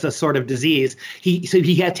breast is a sort of disease. He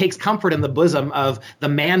takes comfort in the bosom of the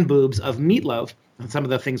man boobs of Meatloaf. And some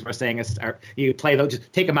of the things we're saying are you play those,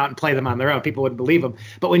 just take them out and play them on their own. People wouldn't believe them.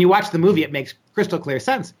 But when you watch the movie, it makes crystal clear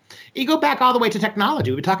sense. You go back all the way to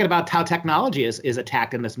technology. We're talking about how technology is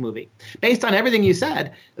attacked in this movie. Based on everything you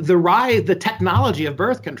said, the technology of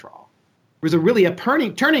birth control was a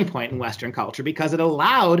turning point in Western culture because it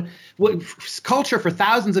allowed culture for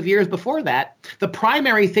thousands of years before that. The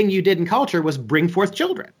primary thing you did in culture was bring forth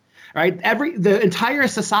children. Right, the entire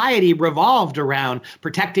society revolved around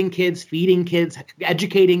protecting kids, feeding kids,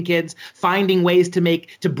 educating kids, finding ways to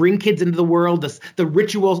bring kids into the world. The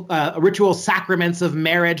ritual sacraments of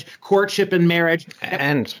marriage, courtship and marriage,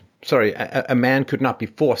 and. Sorry, a man could not be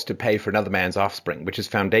forced to pay for another man's offspring, which is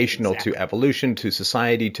foundational to evolution, to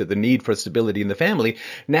society, to the need for stability in the family.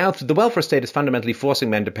 Now, the welfare state is fundamentally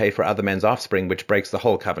forcing men to pay for other men's offspring, which breaks the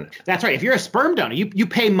whole covenant. That's right. If you're a sperm donor, you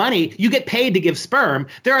pay money, you get paid to give sperm.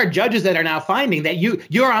 There are judges that are now finding that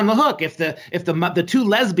you're on the hook. If the two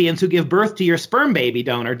lesbians who give birth to your sperm baby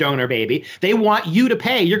donor baby, they want you to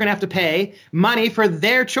pay. You're going to have to pay money for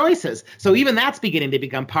their choices. So even that's beginning to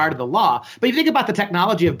become part of the law. But you think about the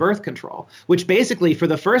technology of birth control, which basically for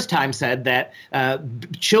the first time said that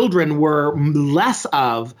children were less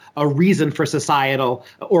of a reason for societal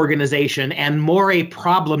organization and more a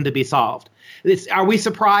problem to be solved. Are we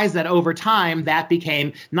surprised that over time that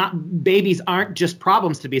became babies aren't just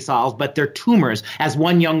problems to be solved, but they're tumors? As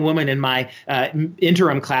one young woman in my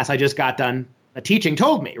interim class I just got done teaching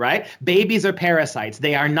told me, right? Babies are parasites.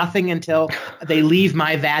 They are nothing until they leave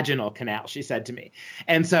my vaginal canal, she said to me.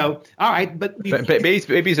 And so, all right, but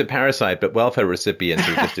babies are parasite, but welfare recipients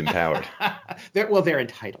are just empowered. They're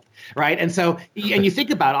entitled, right? And so, and you think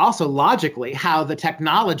about also logically how the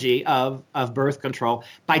technology of birth control,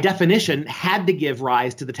 by definition, had to give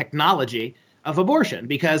rise to the technology of abortion,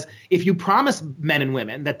 because if you promise men and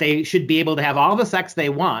women that they should be able to have all the sex they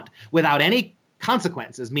want without any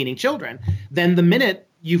consequences, meaning children, then the minute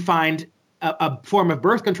you find a form of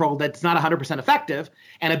birth control that's not 100% effective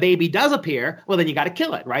and a baby does appear, well, then you got to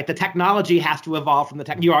kill it, right? The technology has to evolve from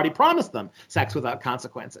you already promised them sex without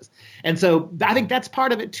consequences. And so I think that's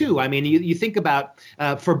part of it too. I mean, you think about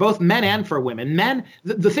for both men and for women,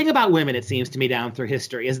 the thing about women, it seems to me down through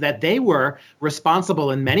history, is that they were responsible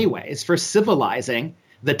in many ways for civilizing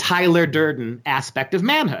the Tyler Durden aspect of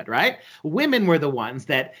manhood, right? Women were the ones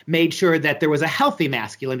that made sure that there was a healthy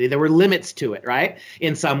masculinity. There were limits to it, right?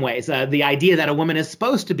 In some ways, the idea that a woman is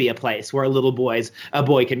supposed to be a place where a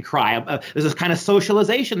boy can cry. There's this kind of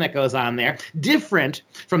socialization that goes on there, different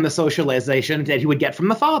from the socialization that he would get from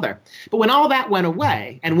the father. But when all that went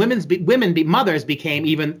away and mothers became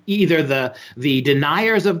either the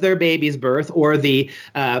deniers of their baby's birth or the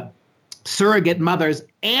surrogate mothers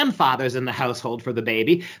and fathers in the household for the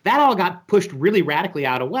baby, that all got pushed really radically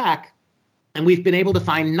out of whack. And we've been able to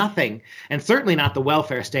find nothing, and certainly not the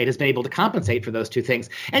welfare state has been able to compensate for those two things.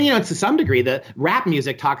 And, to some degree, the rap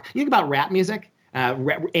music you think about rap music,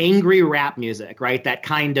 angry rap music, right? That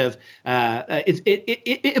kind of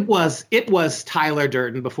it was Tyler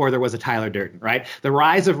Durden before there was a Tyler Durden, right? The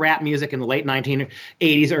rise of rap music in the late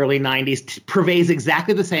 1980s, early 90s pervades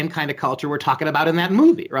exactly the same kind of culture we're talking about in that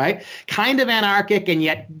movie, right? Kind of anarchic and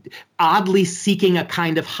yet oddly seeking a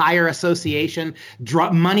kind of higher association,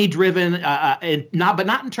 money driven, but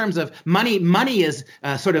not in terms of money. Money is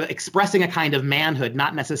sort of expressing a kind of manhood,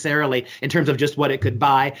 not necessarily in terms of just what it could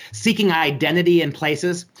buy, seeking identity in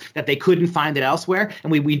places that they couldn't find it elsewhere.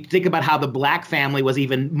 And we think about how the black family was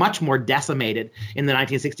even much more decimated in the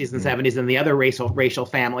 1960s and 70s than the other racial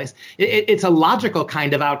families. It's a logical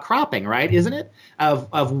kind of outcropping, right? Isn't it?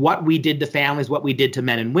 Of what we did to families, what we did to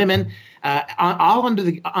men and women, all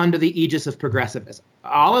under the aegis of progressivism.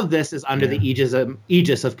 All of this is under the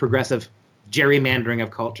aegis of progressive gerrymandering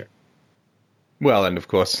of culture. Well, and of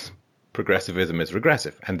course, progressivism is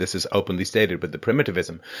regressive, and this is openly stated with the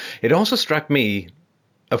primitivism. It also struck me,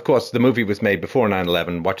 of course, the movie was made before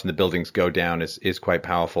 9/11. Watching the buildings go down is quite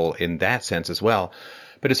powerful in that sense as well.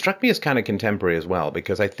 But it struck me as kind of contemporary as well,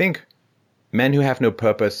 because I think men who have no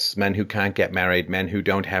purpose, men who can't get married, men who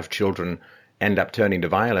don't have children end up turning to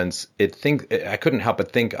violence. I couldn't help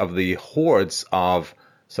but think of the hordes of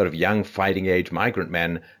sort of young fighting age migrant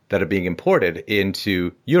men that are being imported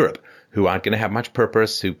into Europe, who aren't going to have much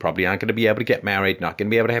purpose, who probably aren't going to be able to get married, not going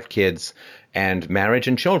to be able to have kids. And marriage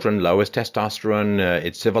and children lowers testosterone,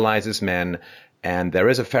 it civilizes men. And there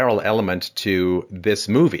is a feral element to this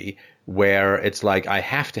movie where it's like, I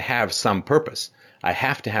have to have some purpose. I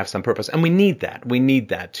have to have some purpose. And we need that. We need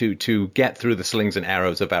that to get through the slings and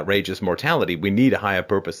arrows of outrageous mortality. We need a higher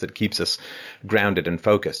purpose that keeps us grounded and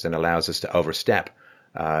focused and allows us to overstep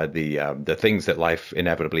the things that life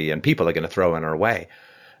inevitably and people are going to throw in our way.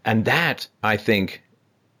 And that, I think,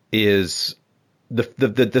 is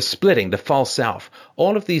the splitting, the false self.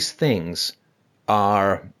 All of these things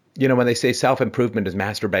are, when they say self-improvement is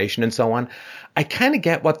masturbation and so on, I kind of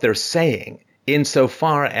get what they're saying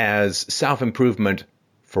insofar as self-improvement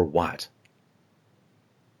for what?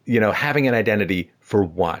 Having an identity for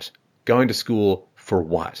what? Going to school for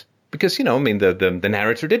what? Because, the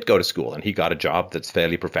narrator did go to school and he got a job that's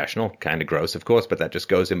fairly professional, kind of gross, of course, but that just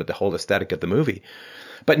goes in with the whole aesthetic of the movie.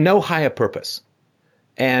 But no higher purpose.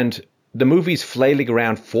 And the movie's flailing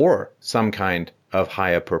around for some kind of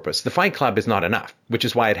higher purpose. The Fight Club is not enough, which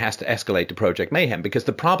is why it has to escalate to Project Mayhem, because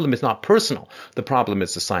the problem is not personal. The problem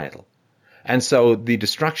is societal. And so the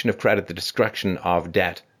destruction of credit, the destruction of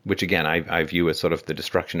debt, which again I view as sort of the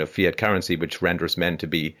destruction of fiat currency, which renders men to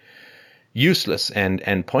be useless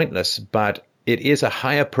and pointless, but it is a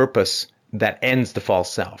higher purpose that ends the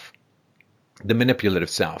false self, the manipulative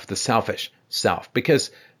self, the selfish self. Because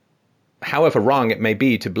however wrong it may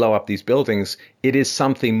be to blow up these buildings, it is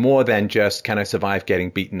something more than just, can I survive getting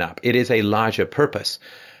beaten up? It is a larger purpose.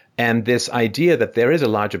 And this idea that there is a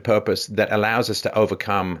larger purpose that allows us to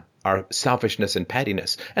overcome our selfishness and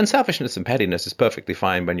pettiness. And selfishness and pettiness is perfectly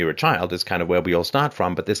fine when you're a child. It's kind of where we all start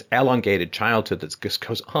from. But this elongated childhood that just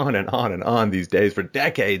goes on and on and on these days for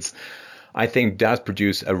decades, I think does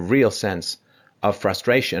produce a real sense of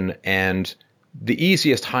frustration. And the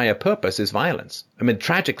easiest higher purpose is violence. I mean,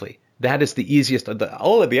 tragically, that is the easiest.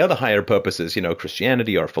 All of the other higher purposes,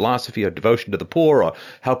 Christianity or philosophy or devotion to the poor or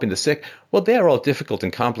helping the sick, well, they're all difficult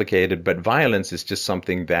and complicated. But violence is just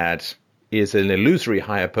something that is an illusory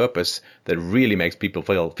higher purpose that really makes people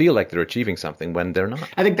feel like they're achieving something when they're not.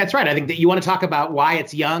 I think that's right. I think that you want to talk about why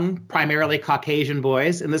it's young, primarily Caucasian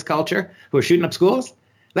boys in this culture who are shooting up schools.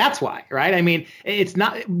 That's why, right? I mean, it's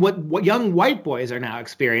not what young white boys are now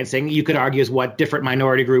experiencing. You could argue is what different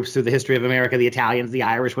minority groups through the history of America, the Italians, the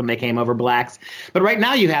Irish, when they came over, blacks. But right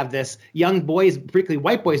now you have this young boys, particularly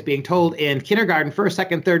white boys, being told in kindergarten, first,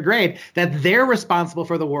 second, third grade that they're responsible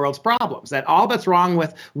for the world's problems, that all that's wrong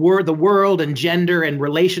with the world and gender and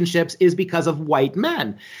relationships is because of white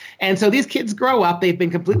men. And so these kids grow up, they've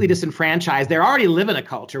been completely disenfranchised. They already live in a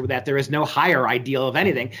culture that there is no higher ideal of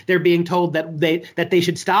anything. They're being told that they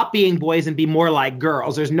should stop being boys and be more like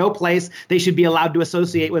girls. There's no place they should be allowed to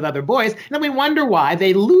associate with other boys. And then we wonder why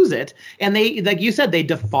they lose it. And they, like you said, they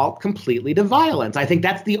default completely to violence. I think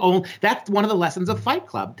that's one of the lessons of Fight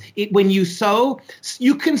Club. When you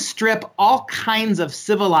can strip all kinds of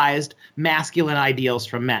civilized masculine ideals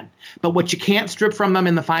from men. But what you can't strip from them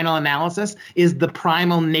in the final analysis is the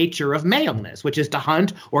primal nature of maleness, which is to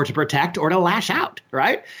hunt or to protect or to lash out,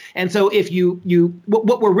 right? And so if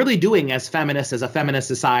what we're really doing as feminists, as a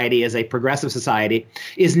feminist society, as a progressive society,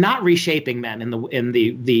 is not reshaping men in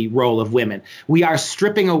the role of women. We are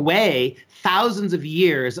stripping away thousands of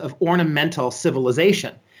years of ornamental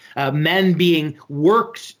civilization. Men being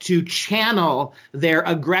worked to channel their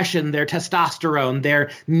aggression, their testosterone,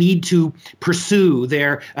 their need to pursue,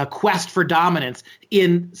 their quest for dominance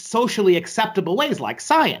in socially acceptable ways like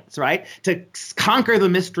science, right? To conquer the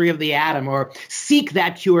mystery of the atom or seek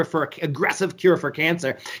that aggressive cure for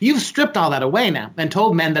cancer. You've stripped all that away now and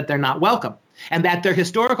told men that they're not welcome, and that their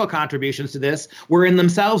historical contributions to this were in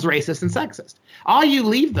themselves racist and sexist. All you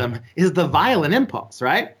leave them is the violent impulse,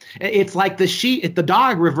 right? It's like the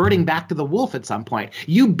dog reverting back to the wolf at some point.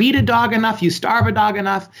 You beat a dog enough, you starve a dog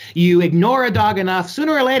enough, you ignore a dog enough,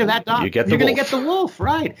 sooner or later that dog, you're going to get the wolf,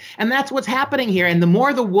 right? And that's what's happening here. And the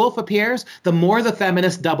more the wolf appears, the more the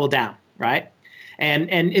feminists double down, right? And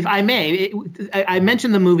if I may, I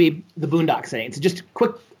mentioned the movie The Boondock Saints. Just a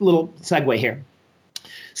quick little segue here.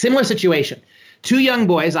 Similar situation. Two young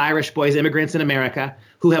boys, Irish boys, immigrants in America,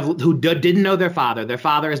 who didn't know their father. Their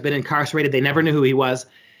father has been incarcerated. They never knew who he was.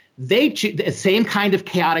 The same kind of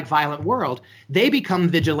chaotic, violent world. They become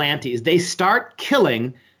vigilantes. They start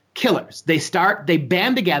killing killers. They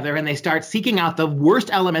band together and they start seeking out the worst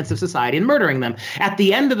elements of society and murdering them. At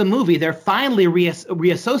the end of the movie, they're finally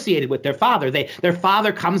reassociated with their father. Their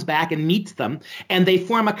father comes back and meets them, and they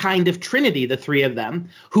form a kind of trinity, the three of them,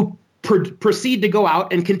 who proceed to go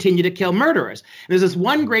out and continue to kill murderers. And there's this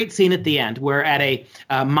one great scene at the end where at a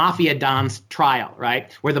mafia don's trial,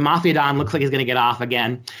 right, where the mafia don looks like he's going to get off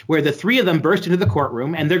again, where the three of them burst into the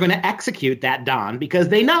courtroom and they're going to execute that don because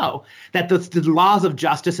they know that the laws of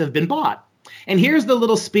justice have been bought. And here's the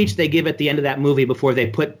little speech they give at the end of that movie before they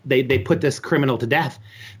put this criminal to death.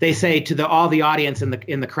 They say to all the audience in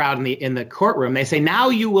the crowd in the courtroom, they say, "Now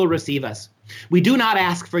you will receive us. We do not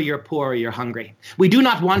ask for your poor or your hungry. We do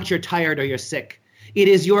not want your tired or your sick. It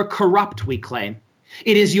is your corrupt we claim.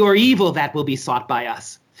 It is your evil that will be sought by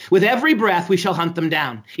us. With every breath we shall hunt them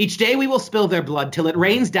down. Each day we will spill their blood till it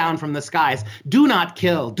rains down from the skies. Do not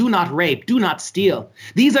kill, do not rape, do not steal.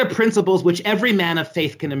 These are principles which every man of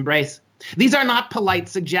faith can embrace. These are not polite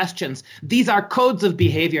suggestions. These are codes of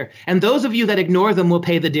behavior, and those of you that ignore them will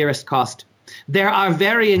pay the dearest cost. There are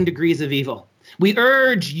varying degrees of evil. We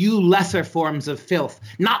urge you lesser forms of filth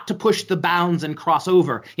not to push the bounds and cross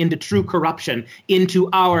over into true corruption, into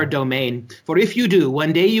our domain. For if you do,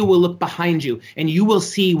 one day you will look behind you and you will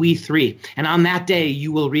see we three, and on that day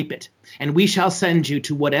you will reap it, and we shall send you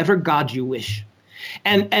to whatever God you wish."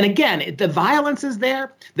 And again, the violence is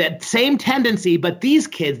there, that same tendency, but these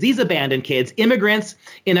kids, these abandoned kids, immigrants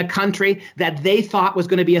in a country that they thought was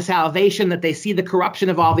going to be a salvation, that they see the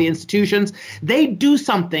corruption of all the institutions, they do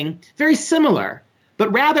something very similar.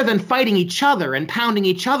 But rather than fighting each other and pounding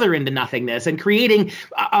each other into nothingness and creating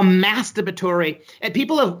a masturbatory, and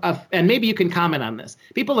people have, and maybe you can comment on this,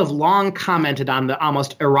 people have long commented on the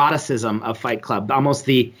almost eroticism of Fight Club, almost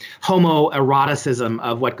the homoeroticism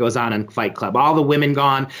of what goes on in Fight Club. All the women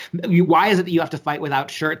gone. Why is it that you have to fight without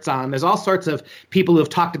shirts on? There's all sorts of people who have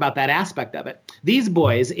talked about that aspect of it. These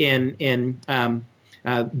boys in the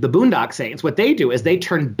Boondock Saints, what they do is they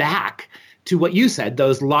turn back to what you said,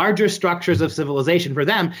 those larger structures of civilization. For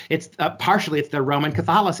them, it's partially it's their Roman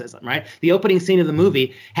Catholicism, right? The opening scene of the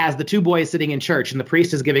movie has the two boys sitting in church and the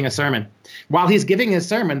priest is giving a sermon. While he's giving his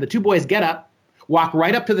sermon, the two boys get up, walk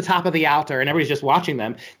right up to the top of the altar, and everybody's just watching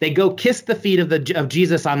them. They go kiss the feet of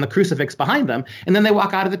Jesus on the crucifix behind them, and then they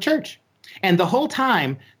walk out of the church. And the whole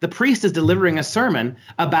time, the priest is delivering a sermon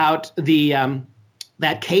about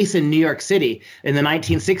that case in New York City in the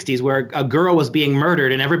 1960s where a girl was being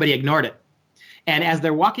murdered and everybody ignored it. And as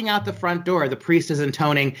they're walking out the front door, the priest is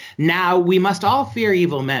intoning, "Now we must all fear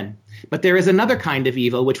evil men, but there is another kind of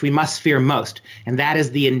evil which we must fear most, and that is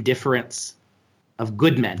the indifference of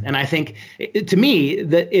good men." And I think, to me,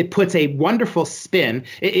 that it puts a wonderful spin.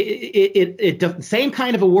 It same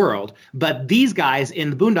kind of a world, but these guys in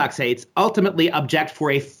the Boondock Saints ultimately object for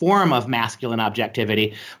a form of masculine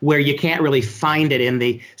objectivity where you can't really find it in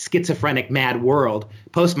the schizophrenic, mad world,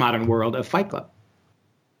 postmodern world of Fight Club.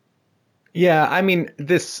 Yeah, I mean,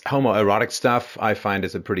 this homoerotic stuff I find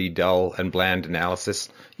is a pretty dull and bland analysis.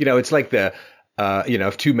 It's like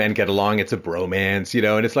if two men get along, it's a bromance,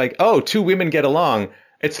 and it's like, oh, two women get along.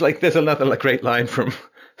 It's like there's another great line from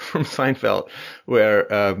Seinfeld where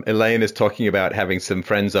Elaine is talking about having some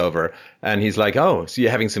friends over, and he's like, "Oh, so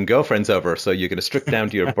you're having some girlfriends over, so you're going to strip down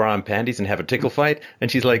to your bra and panties and have a tickle fight?" And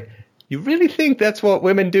she's like, "You really think that's what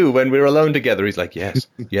women do when we're alone together?" He's like, yes,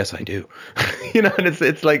 I do. And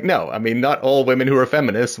it's like, no, I mean, not all women who are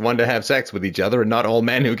feminists want to have sex with each other, and not all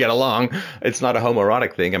men who get along. It's not a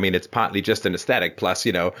homoerotic thing. I mean, it's partly just an aesthetic. Plus,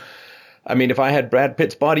 I mean, if I had Brad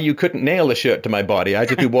Pitt's body, you couldn't nail a shirt to my body. I'd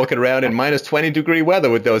just be walking around in minus 20-degree weather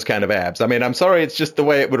with those kind of abs. I mean, I'm sorry, it's just the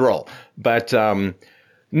way it would roll. But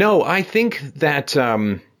no, I think that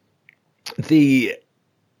the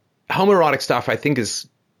homoerotic stuff, I think, is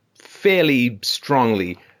fairly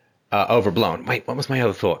strongly overblown. Wait, what was my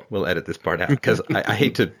other thought? We'll edit this part out because I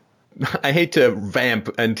hate to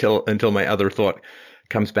vamp until my other thought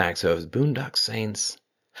comes back. So it was Boondock Saints.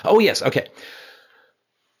 Oh yes, okay.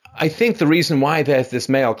 I think the reason why there's this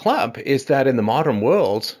male club is that in the modern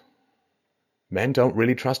world, men don't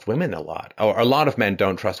really trust women a lot, or a lot of men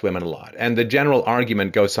don't trust women a lot. And the general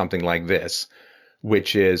argument goes something like this,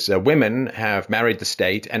 which is women have married the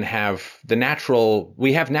state and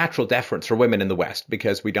we have natural deference for women in the West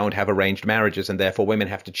because we don't have arranged marriages, and therefore women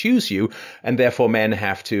have to choose you, and therefore men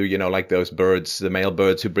have to, like those birds, the male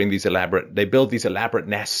birds who they build these elaborate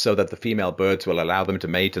nests so that the female birds will allow them to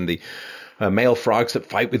mate, and the male frogs that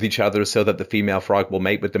fight with each other so that the female frog will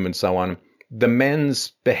mate with them, and so on. the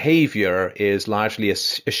men's behavior is largely a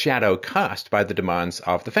shadow cast by the demands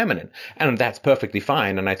of the feminine. And that's perfectly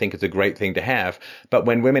fine. And I think it's a great thing to have. But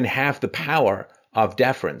when women have the power of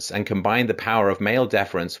deference and combine the power of male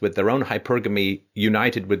deference with their own hypergamy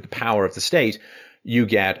united with the power of the state, you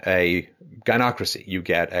get a gynocracy. You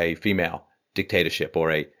get a female dictatorship,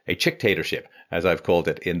 or a chicktatorship, as I've called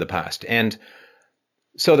it in the past. And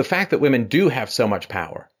so the fact that women do have so much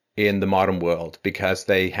power in the modern world because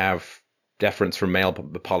they have deference from male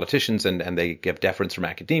politicians and they give deference from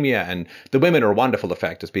academia, and the women are a wonderful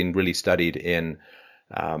effect. It's been really studied in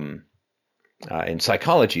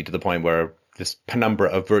psychology to the point where this penumbra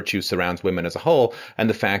of virtue surrounds women as a whole, and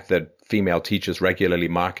the fact that female teachers regularly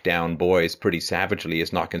mark down boys pretty savagely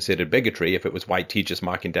is not considered bigotry. If it was white teachers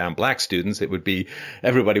marking down black students, it would be,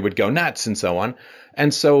 everybody would go nuts and so on.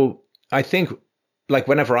 And so I think, like,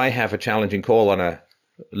 whenever I have a challenging call on a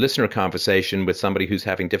listener conversation with somebody who's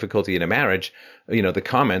having difficulty in a marriage, you know, the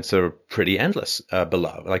comments are pretty endless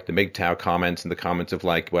below, like the MGTOW comments and the comments of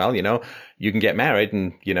like, well, you know, you can get married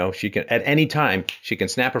and, you know, she can at any time, she can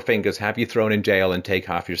snap her fingers, have you thrown in jail and take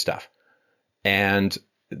half your stuff. And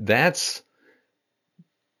that's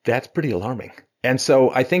pretty alarming. And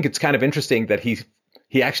so I think it's kind of interesting that he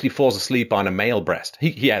actually falls asleep on a male breast.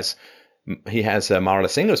 He has Marla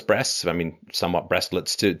Singer's breasts, I mean, somewhat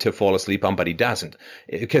breastlets to fall asleep on, but he doesn't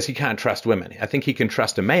because he can't trust women. I think he can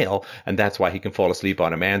trust a male, and that's why he can fall asleep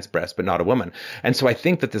on a man's breast, but not a woman. And so I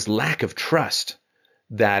think that this lack of trust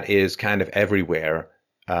that is kind of everywhere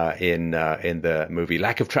in the movie,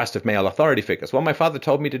 lack of trust of male authority figures. Well, my father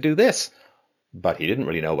told me to do this, but he didn't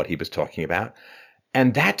really know what he was talking about.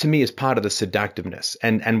 And that to me is part of the seductiveness.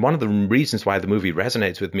 And one of the reasons why the movie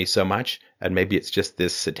resonates with me so much, and maybe it's just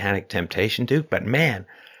this satanic temptation, Duke, but man,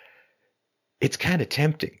 it's kind of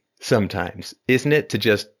tempting sometimes, isn't it, to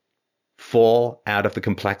just fall out of the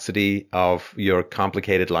complexity of your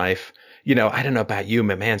complicated life? You know, I don't know about you,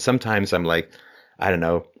 but man, sometimes I'm like, I don't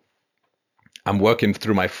know, I'm working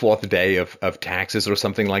through my 4th day of taxes or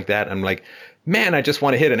something like that. I'm like, man, I just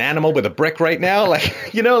want to hit an animal with a brick right now.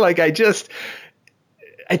 Like, you know, like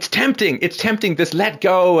it's tempting. It's tempting. This let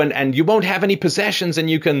go and you won't have any possessions and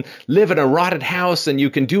you can live in a rotted house and you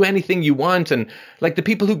can do anything you want. And like the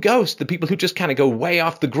people who ghost, the people who just kind of go way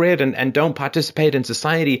off the grid and don't participate in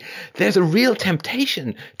society, there's a real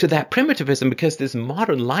temptation to that primitivism because this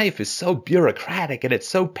modern life is so bureaucratic and it's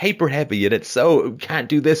so paper heavy and it's so can't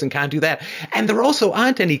do this and can't do that. And there also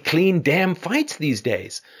aren't any clean damn fights these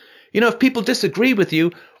days. You know, if people disagree with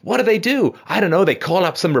you, what do? I don't know. They call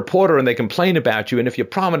up some reporter and they complain about you. And if you're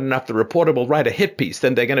prominent enough, the reporter will write a hit piece.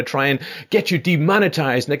 Then they're going to try and get you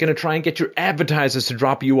demonetized. And they're going to try and get your advertisers to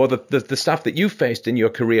drop you or the stuff that you faced in your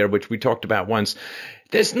career, which we talked about once.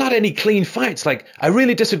 There's not any clean fights. Like, I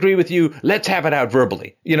really disagree with you. Let's have it out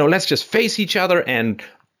verbally. You know, let's just face each other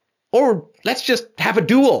or let's just have a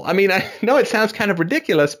duel. I mean, I know it sounds kind of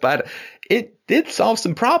ridiculous, but it did solve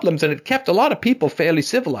some problems and it kept a lot of people fairly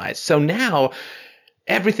civilized. So now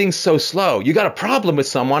everything's so slow. You got a problem with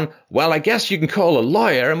someone, well, I guess you can call a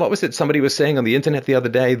lawyer. And what was it somebody was saying on the internet the other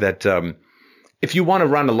day that if you want to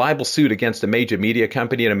run a libel suit against a major media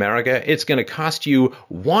company in America, it's going to cost you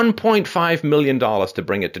 $1.5 million to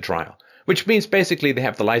bring it to trial, which means basically they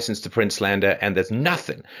have the license to print slander and there's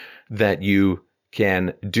nothing that you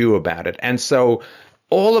can do about it. And so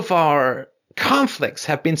all of our conflicts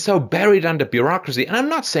have been so buried under bureaucracy. And I'm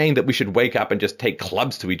not saying that we should wake up and just take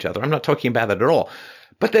clubs to each other. I'm not talking about that at all.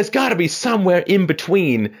 But there's got to be somewhere in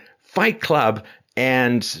between Fight Club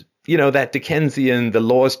and, you know, that Dickensian,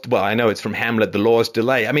 I know it's from Hamlet, the law's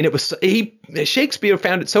delay. I mean, Shakespeare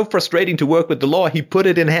found it so frustrating to work with the law, he put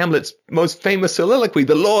it in Hamlet's most famous soliloquy,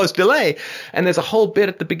 the law's delay. And there's a whole bit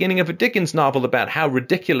at the beginning of a Dickens novel about how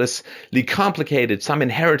ridiculously complicated some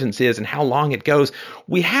inheritance is and how long it goes.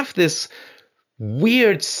 We have this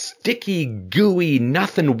weird, sticky, gooey,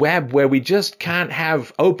 nothing web where we just can't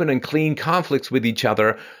have open and clean conflicts with each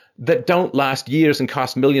other that don't last years and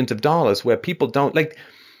cost millions of dollars, where people don't like.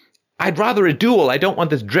 I'd rather a duel. I don't want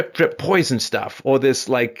this drip, drip poison stuff or this,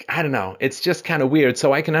 like, I don't know. It's just kind of weird.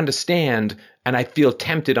 So I can understand, and I feel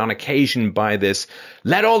tempted on occasion by this,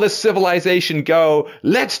 let all this civilization go.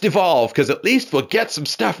 Let's devolve, because at least we'll get some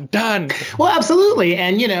stuff done. Well, absolutely.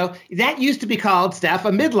 And, you know, that used to be called, Steph,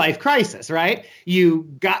 a midlife crisis, right?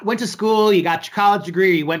 You went to school, you got your college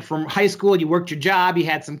degree, you went from high school, you worked your job, you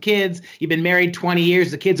had some kids, you've been married 20 years,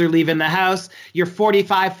 the kids are leaving the house, you're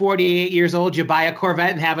 45, 48 years old, you buy a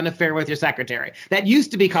Corvette and have an affair with your secretary. That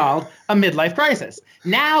used to be called a midlife crisis.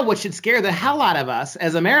 Now, what should scare the hell out of us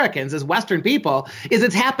as Americans, as Western people, people is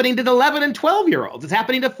it's happening to 11 and 12-year-olds. It's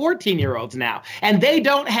happening to 14-year-olds now. And they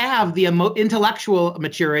don't have the intellectual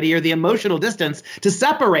maturity or the emotional distance to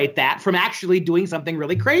separate that from actually doing something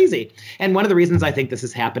really crazy. And one of the reasons I think this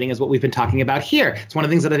is happening is what we've been talking about here. It's one of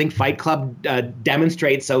the things that I think Fight Club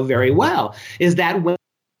demonstrates so very well, is that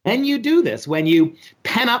when you do this, when you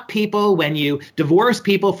pen up people, when you divorce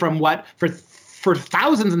people from what for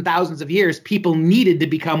thousands and thousands of years people needed to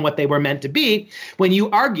become what they were meant to be, when you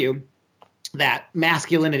argue that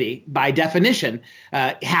masculinity by definition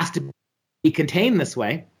has to be contained this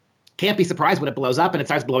way, can't be surprised when it blows up, and it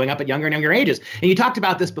starts blowing up at younger and younger ages. And you talked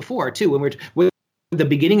about this before too, when we're the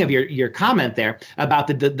beginning of your comment there about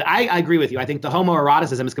I agree with you. I think the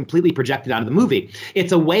homoeroticism is completely projected onto the movie.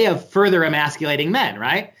 It's a way of further emasculating men,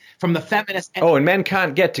 right? From the feminist. And men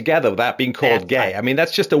can't get together without being called gay. Right. I mean,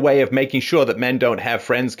 that's just a way of making sure that men don't have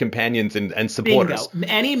friends, companions, and supporters. Bingo.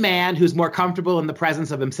 Any man who's more comfortable in the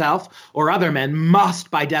presence of himself or other men must,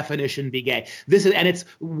 by definition, be gay. And it's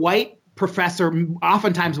white professor,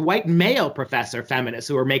 oftentimes white male professor feminists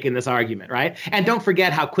who are making this argument, right? And don't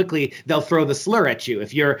forget how quickly they'll throw the slur at you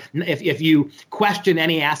if you question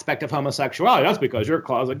any aspect of homosexuality. That's because you're a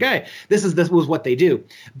closet gay. This was what they do.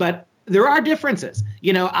 But there are differences.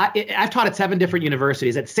 You know, I've taught at 7 different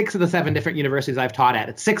universities. At 6 of the 7 different universities I've taught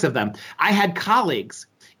at 6 of them, I had colleagues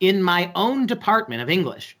in my own department of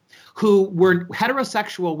English who were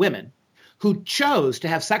heterosexual women who chose to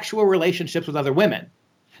have sexual relationships with other women,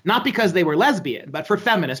 not because they were lesbian, but for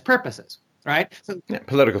feminist purposes, right? So, yeah,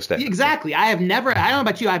 political statement. Exactly. I don't know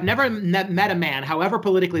about you, I've never met a man, however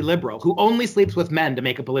politically liberal, who only sleeps with men to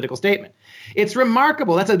make a political statement. It's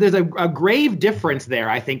remarkable. There's a grave difference there,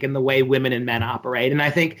 I think, in the way women and men operate. And I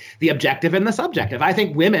think the objective and the subjective. I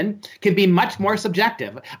think women can be much more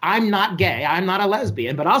subjective. I'm not gay, I'm not a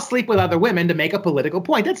lesbian, but I'll sleep with other women to make a political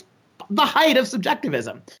point. That's the height of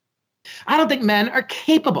subjectivism. I don't think men are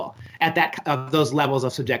capable of those levels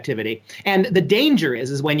of subjectivity. And the danger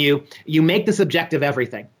is when you make the subjective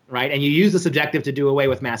everything, right? And you use the subjective to do away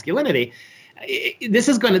with masculinity.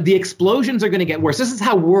 The explosions are going to get worse. This is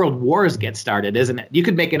how world wars get started, isn't it? You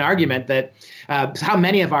could make an argument that how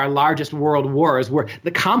many of our largest world wars were the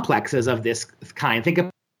complexes of this kind. Think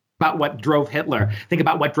about what drove Hitler. Think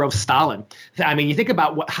about what drove Stalin. I mean, you think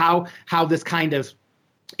about how this kind of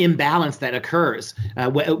imbalance that occurs,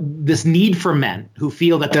 this need for men who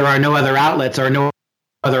feel that there are no other outlets or no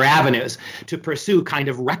other avenues to pursue kind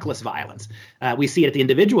of reckless violence. We see it at the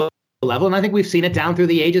individual level, and I think we've seen it down through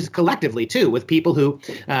the ages collectively too, with people who,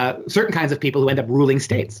 certain kinds of people who end up ruling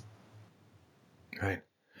states. Right.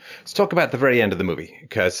 Let's talk about the very end of the movie,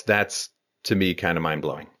 because that's, to me, kind of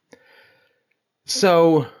mind-blowing.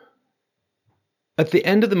 So, at the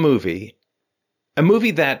end of the movie, a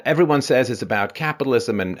movie that everyone says is about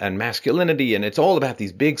capitalism and masculinity, and it's all about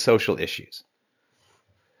these big social issues.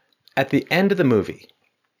 At the end of the movie,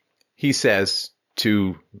 he says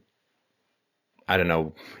to, I don't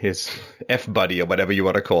know, his F-buddy or whatever you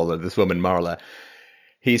want to call her, this woman Marla,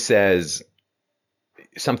 he says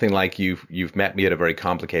something like, you've met me at a very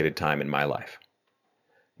complicated time in my life.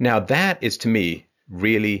 Now that is, to me,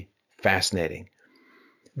 really fascinating.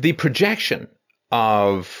 The projection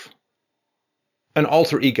of an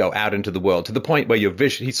alter ego out into the world to the point where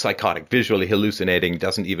he's psychotic, visually hallucinating,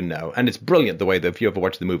 doesn't even know. And it's brilliant the way that if you ever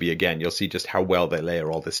watch the movie again, you'll see just how well they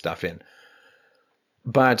layer all this stuff in.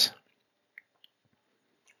 But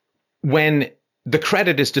when the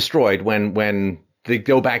credit is destroyed, when they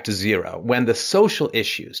go back to zero, when the social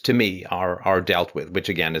issues, to me, are dealt with, which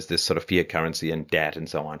again is this sort of fiat currency and debt and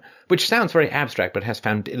so on, which sounds very abstract, but has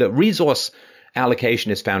found resource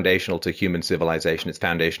allocation is foundational to human civilization. It's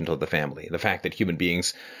foundational to the family. The fact that human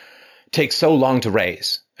beings take so long to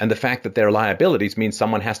raise, and the fact that their liabilities means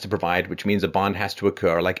someone has to provide, which means a bond has to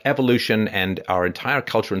occur. Like evolution and our entire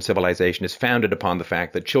culture and civilization is founded upon the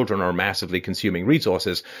fact that children are massively consuming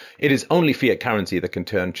resources. It is only fiat currency that can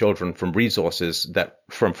turn children from resources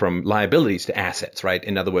from liabilities to assets, right?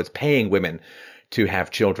 In other words, paying women to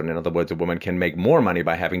have children. In other words, a woman can make more money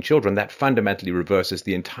by having children. That fundamentally reverses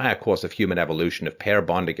the entire course of human evolution, of pair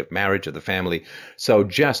bonding, of marriage, of the family. So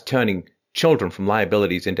just turning children from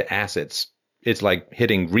liabilities into assets, it's like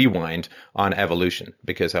hitting rewind on evolution,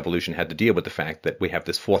 because evolution had to deal with the fact that we have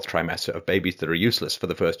this 4th trimester of babies that are useless for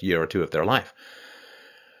the first year or 2 of their life.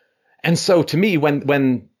 And so to me,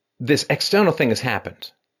 when this external thing has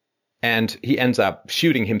happened, and he ends up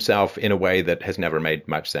shooting himself in a way that has never made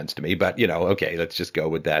much sense to me. But, okay, let's just go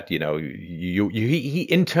with that. He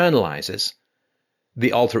internalizes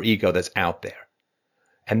the alter ego that's out there.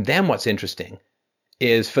 And then what's interesting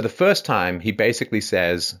is, for the first time, he basically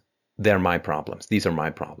says, they're my problems. These are my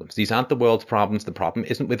problems. These aren't the world's problems. The problem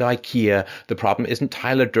isn't with IKEA. The problem isn't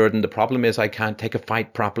Tyler Durden. The problem is I can't take a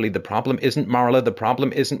fight properly. The problem isn't Marla. The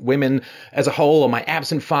problem isn't women as a whole or my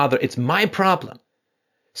absent father. It's my problem.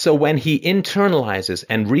 So when he internalizes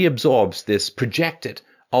and reabsorbs this projected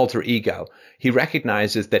alter ego, he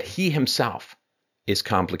recognizes that he himself is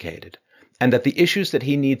complicated and that the issues that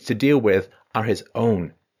he needs to deal with are his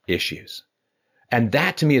own issues. And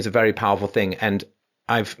that to me is a very powerful thing. And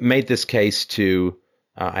I've made this case to,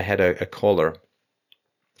 I had a caller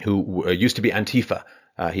who used to be Antifa.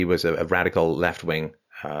 He was a radical left-wing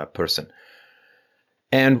person.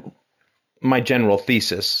 And my general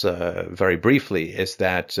thesis, very briefly, is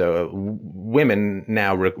that women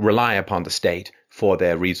now rely upon the state for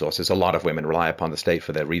their resources. A lot of women rely upon the state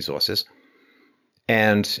for their resources.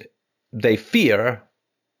 And they fear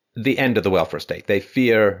the end of the welfare state. They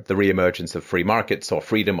fear the reemergence of free markets or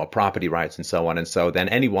freedom or property rights and so on. And so then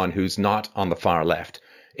anyone who's not on the far left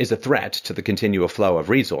is a threat to the continual flow of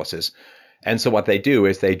resources. And so what they do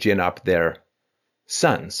is they gin up their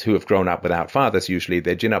sons who have grown up without fathers. Usually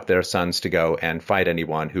they gin up their sons to go and fight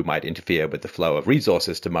anyone who might interfere with the flow of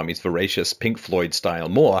resources, to Mummy's voracious Pink Floyd style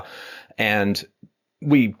more. And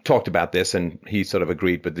we talked about this and he sort of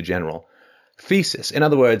agreed with the general thesis. In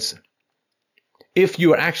other words, if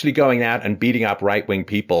you are actually going out and beating up right-wing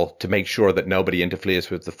people to make sure that nobody interferes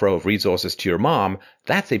with the flow of resources to your mom,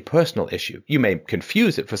 that's a personal issue. You may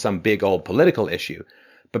confuse it for some big old political issue,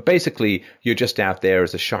 but basically you're just out there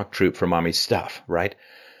as a shock troop for mommy's stuff, right?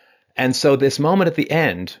 And so this moment at the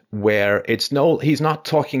end where he's not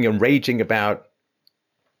talking and raging about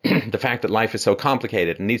the fact that life is so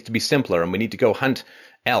complicated and needs to be simpler and we need to go hunt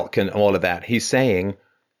elk and all of that. He's saying,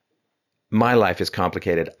 my life is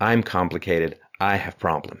complicated. I'm complicated. I have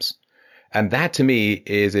problems. And that to me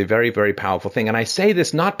is a very, very powerful thing. And I say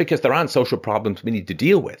this not because there aren't social problems we need to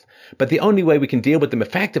deal with, but the only way we can deal with them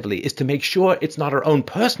effectively is to make sure it's not our own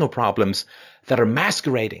personal problems that are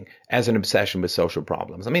masquerading as an obsession with social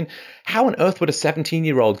problems. I mean, how on earth would a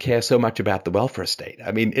 17-year-old care so much about the welfare state?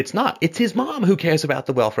 I mean, it's not. It's his mom who cares about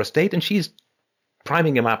the welfare state, and she's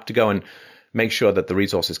priming him up to go and make sure that the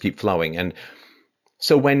resources keep flowing. And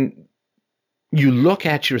so when you look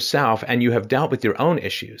at yourself and you have dealt with your own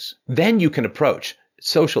issues, then you can approach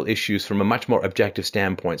social issues from a much more objective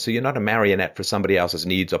standpoint. So you're not a marionette for somebody else's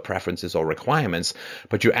needs or preferences or requirements,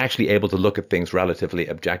 but you're actually able to look at things relatively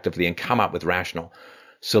objectively and come up with rational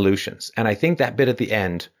solutions. And I think that bit at the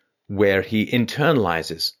end where he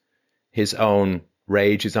internalizes his own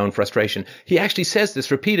rage, his own frustration, he actually says this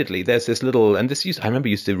repeatedly. There's this little, and I remember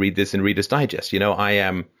used to read this in Reader's Digest,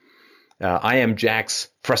 I am Jack's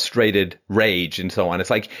frustrated rage and so on. It's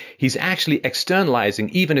like he's actually externalizing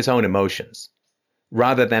even his own emotions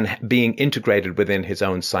rather than being integrated within his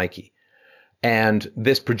own psyche. And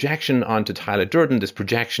this projection onto Tyler Durden, this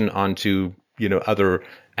projection onto, other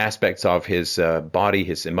aspects of his body,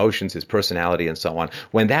 his emotions, his personality, and so on,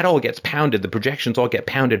 when that all gets pounded, the projections all get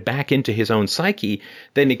pounded back into his own psyche,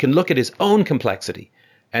 then he can look at his own complexity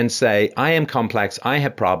and say, I am complex, I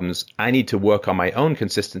have problems, I need to work on my own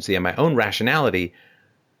consistency and my own rationality,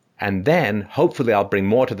 and then hopefully I'll bring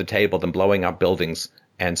more to the table than blowing up buildings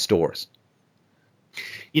and stores.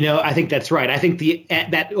 I think that's right. I think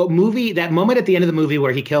that moment at the end of the movie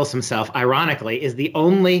where he kills himself, ironically, is the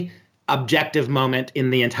only objective moment in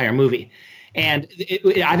the entire movie. And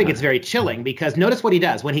I think it's very chilling because notice what he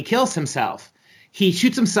does. When he kills himself, he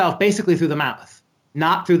shoots himself basically through the mouth,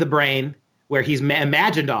 not through the brain, where he's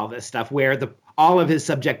imagined all this stuff, where all of his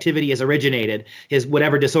subjectivity is originated, his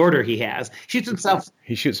whatever disorder he has. He shoots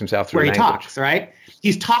himself through where language. He talks, right?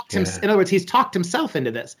 In other words, he's talked himself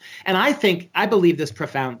into this. And I believe this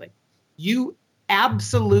profoundly. You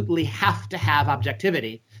absolutely have to have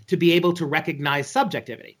objectivity to be able to recognize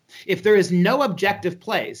subjectivity. If there is no objective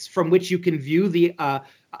place from which you can view the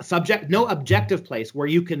subject, no objective place where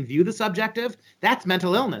you can view the subjective, that's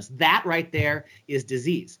mental illness. That right there is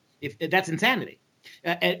disease. That's insanity.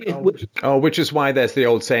 Which is why there's the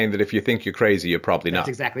old saying that if you think you're crazy, you're probably not. That's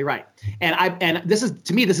exactly right. And this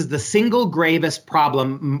is the single gravest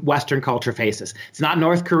problem Western culture faces. It's not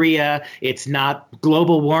North Korea. It's not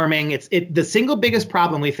global warming. The single biggest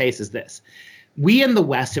problem we face is this. We in the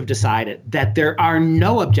West have decided that there are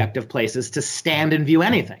no objective places to stand and view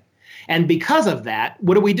anything. And because of that,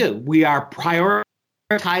 what do? We are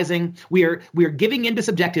prioritizing, we are giving into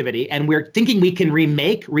subjectivity, and we're thinking we can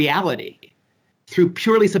remake reality through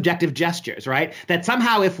purely subjective gestures, right? That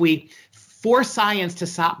somehow if we force science to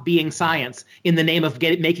stop being science in the name of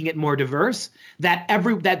making it more diverse, that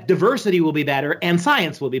diversity will be better and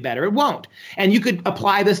science will be better. It won't. And you could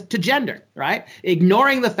apply this to gender, right?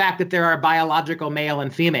 Ignoring the fact that there are biological male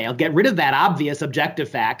and female, get rid of that obvious objective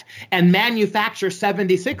fact and manufacture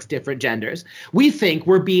 76 different genders. We think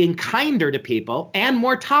we're being kinder to people and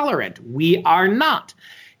more tolerant. We are not.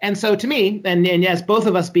 And so to me, and as both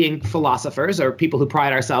of us being philosophers or people who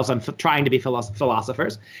pride ourselves on trying to be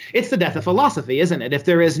philosophers, it's the death of philosophy, isn't it? If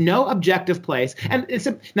there is no objective place, and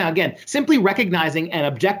now again, simply recognizing an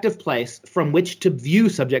objective place from which to view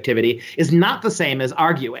subjectivity is not the same as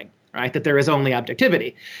arguing, right, that there is only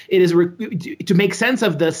objectivity. It is to make sense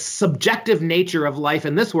of the subjective nature of life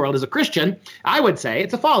in this world as a Christian, I would say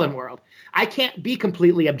it's a fallen world. I can't be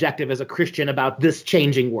completely objective as a Christian about this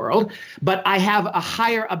changing world, but I have a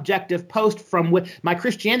higher objective post from which my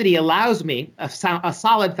Christianity allows me a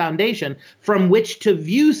solid foundation from which to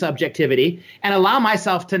view subjectivity and allow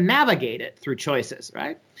myself to navigate it through choices,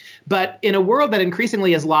 right? But in a world that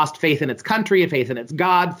increasingly has lost faith in its country and faith in its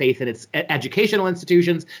God, faith in its educational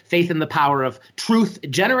institutions, faith in the power of truth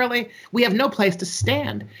generally, we have no place to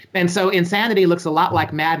stand. And so insanity looks a lot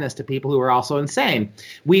like madness to people who are also insane.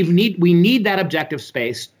 We need that objective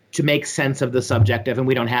space to make sense of the subjective, and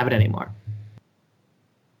we don't have it anymore.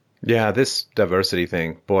 Yeah, this diversity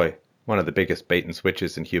thing, boy, one of the biggest bait and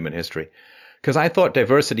switches in human history. Because I thought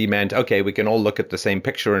diversity meant, okay, we can all look at the same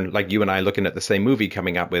picture and like you and I looking at the same movie,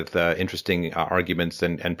 coming up with interesting arguments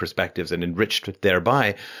and perspectives and enriched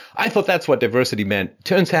thereby. I thought that's what diversity meant.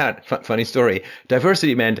 Turns out, funny story,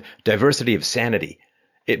 diversity meant diversity of sanity.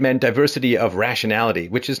 It meant diversity of rationality,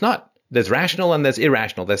 which is not. There's rational and there's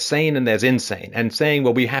irrational. There's sane and there's insane. And saying,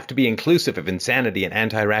 well, we have to be inclusive of insanity and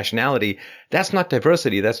anti-rationality, that's not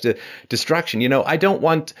diversity. That's destruction. You know, I don't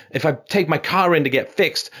want, if I take my car in to get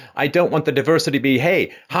fixed, I don't want the diversity to be,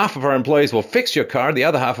 hey, half of our employees will fix your car. The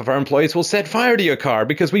other half of our employees will set fire to your car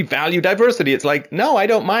because we value diversity. It's like, no, I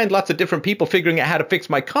don't mind lots of different people figuring out how to fix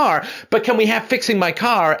my car. But can we have fixing my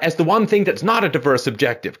car as the one thing that's not a diverse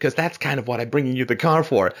objective? Because that's kind of what I'm bringing you the car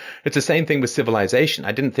for. It's the same thing with civilization.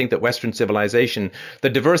 I didn't think that Western civilization, the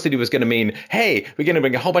diversity was going to mean, hey, we're going to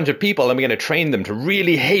bring a whole bunch of people and we're going to train them to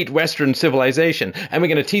really hate Western civilization, and we're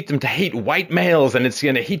going to teach them to hate white males, and it's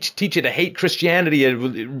going to teach you to hate Christianity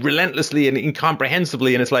relentlessly and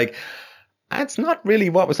incomprehensibly. And it's like, that's not really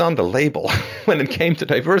what was on the label when it came to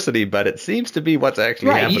diversity, but it seems to be what's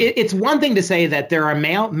actually happening. It's one thing to say that there are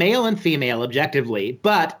male and female objectively,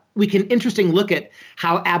 but we can interestingly look at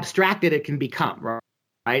how abstracted it can become,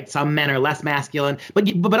 right? Some men are less masculine,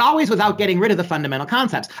 but always without getting rid of the fundamental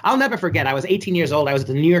concepts. I'll never forget, I was 18 years old. I was at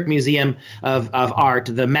the New York Museum of Art,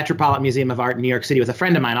 the Metropolitan Museum of Art in New York City with a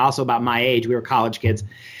friend of mine, also about my age. We were college kids.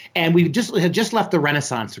 And we had just left the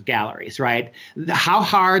Renaissance galleries, right? How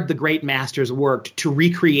hard the great masters worked to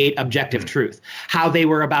recreate objective truth, how they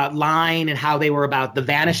were about line and how they were about the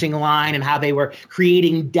vanishing line and how they were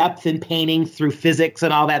creating depth in painting through physics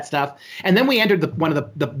and all that stuff. And then we entered one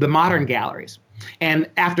of the modern galleries. And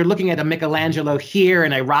after looking at a Michelangelo here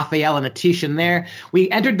and a Raphael and a Titian there, we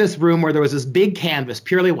entered this room where there was this big canvas,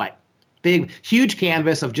 purely white, big, huge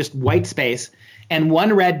canvas of just white space and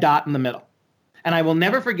one red dot in the middle. And I will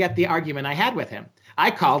never forget the argument I had with him. I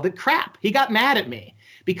called it crap. He got mad at me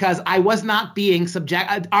because I was not being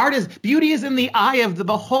beauty is in the eye of the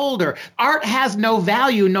beholder. Art has no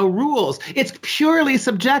value, no rules. It's purely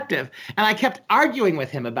subjective. And I kept arguing with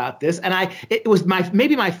him about this. And it was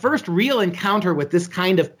maybe my first real encounter with this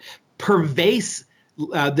kind of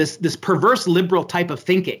this perverse liberal type of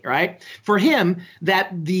thinking, right? For him, that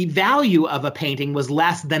the value of a painting was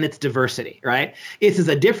less than its diversity, right? This is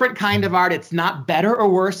a different kind of art. It's not better or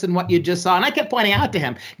worse than what you just saw. And I kept pointing out to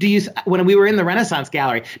him, when we were in the Renaissance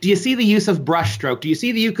gallery, do you see the use of brushstroke? Do you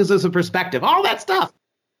see the use of perspective? All that stuff.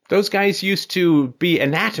 Those guys used to be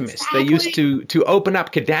anatomists. Exactly. They used to open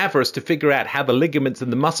up cadavers to figure out how the ligaments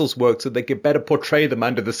and the muscles work so they could better portray them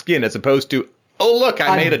under the skin, as opposed to, oh, look,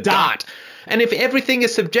 I made a dot. And if everything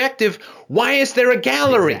is subjective, why is there a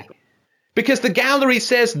gallery? Exactly. Because the gallery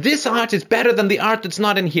says this art is better than the art that's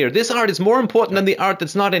not in here. This art is more important than the art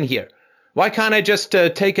that's not in here. Why can't I just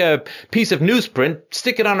take a piece of newsprint,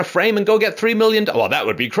 stick it on a frame, and go get $3 million? Well, that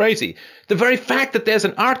would be crazy. The very fact that there's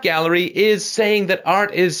an art gallery is saying that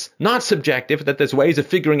art is not subjective, that there's ways of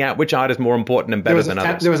figuring out which art is more important and better than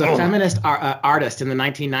others. There was a feminist artist in the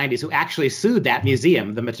 1990s who actually sued that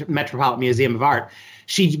museum, the Metropolitan Museum of Art.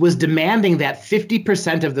 She was demanding that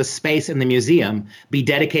 50% of the space in the museum be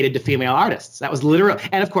dedicated to female artists. That was literal.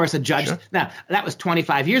 And of course, a judge. Sure. Now, that was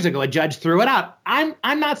 25 years ago. A judge threw it out. I'm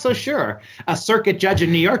not so sure a circuit judge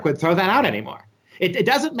in New York would throw that out anymore. it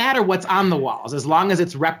doesn't matter what's on the walls as long as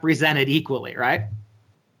it's represented equally, right?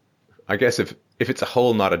 I guess if it's a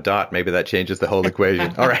hole, not a dot, maybe that changes the whole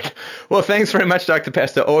equation. All right. Well, thanks very much, Dr.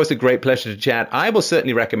 Pesta. Always a great pleasure to chat. I will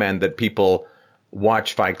certainly recommend that people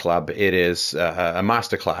watch Fight Club. It is a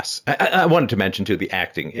masterclass. I wanted to mention, too, the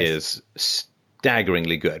acting is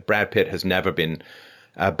staggeringly good. Brad Pitt has never been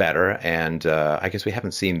better, and I guess we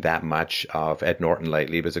haven't seen that much of Ed Norton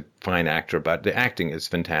lately. He was a fine actor, but the acting is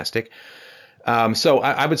fantastic. So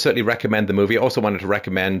I would certainly recommend the movie. I also wanted to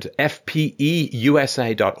recommend fpeusa.org.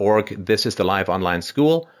 This is the live online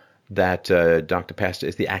school that Dr. Pesta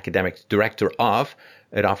is the academic director of.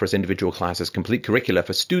 It offers individual classes, complete curricula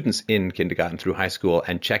for students in kindergarten through high school,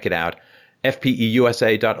 and check it out,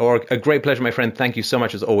 fpeusa.org. A great pleasure, my friend. Thank you so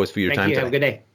much, as always, for your time today. Have a good day.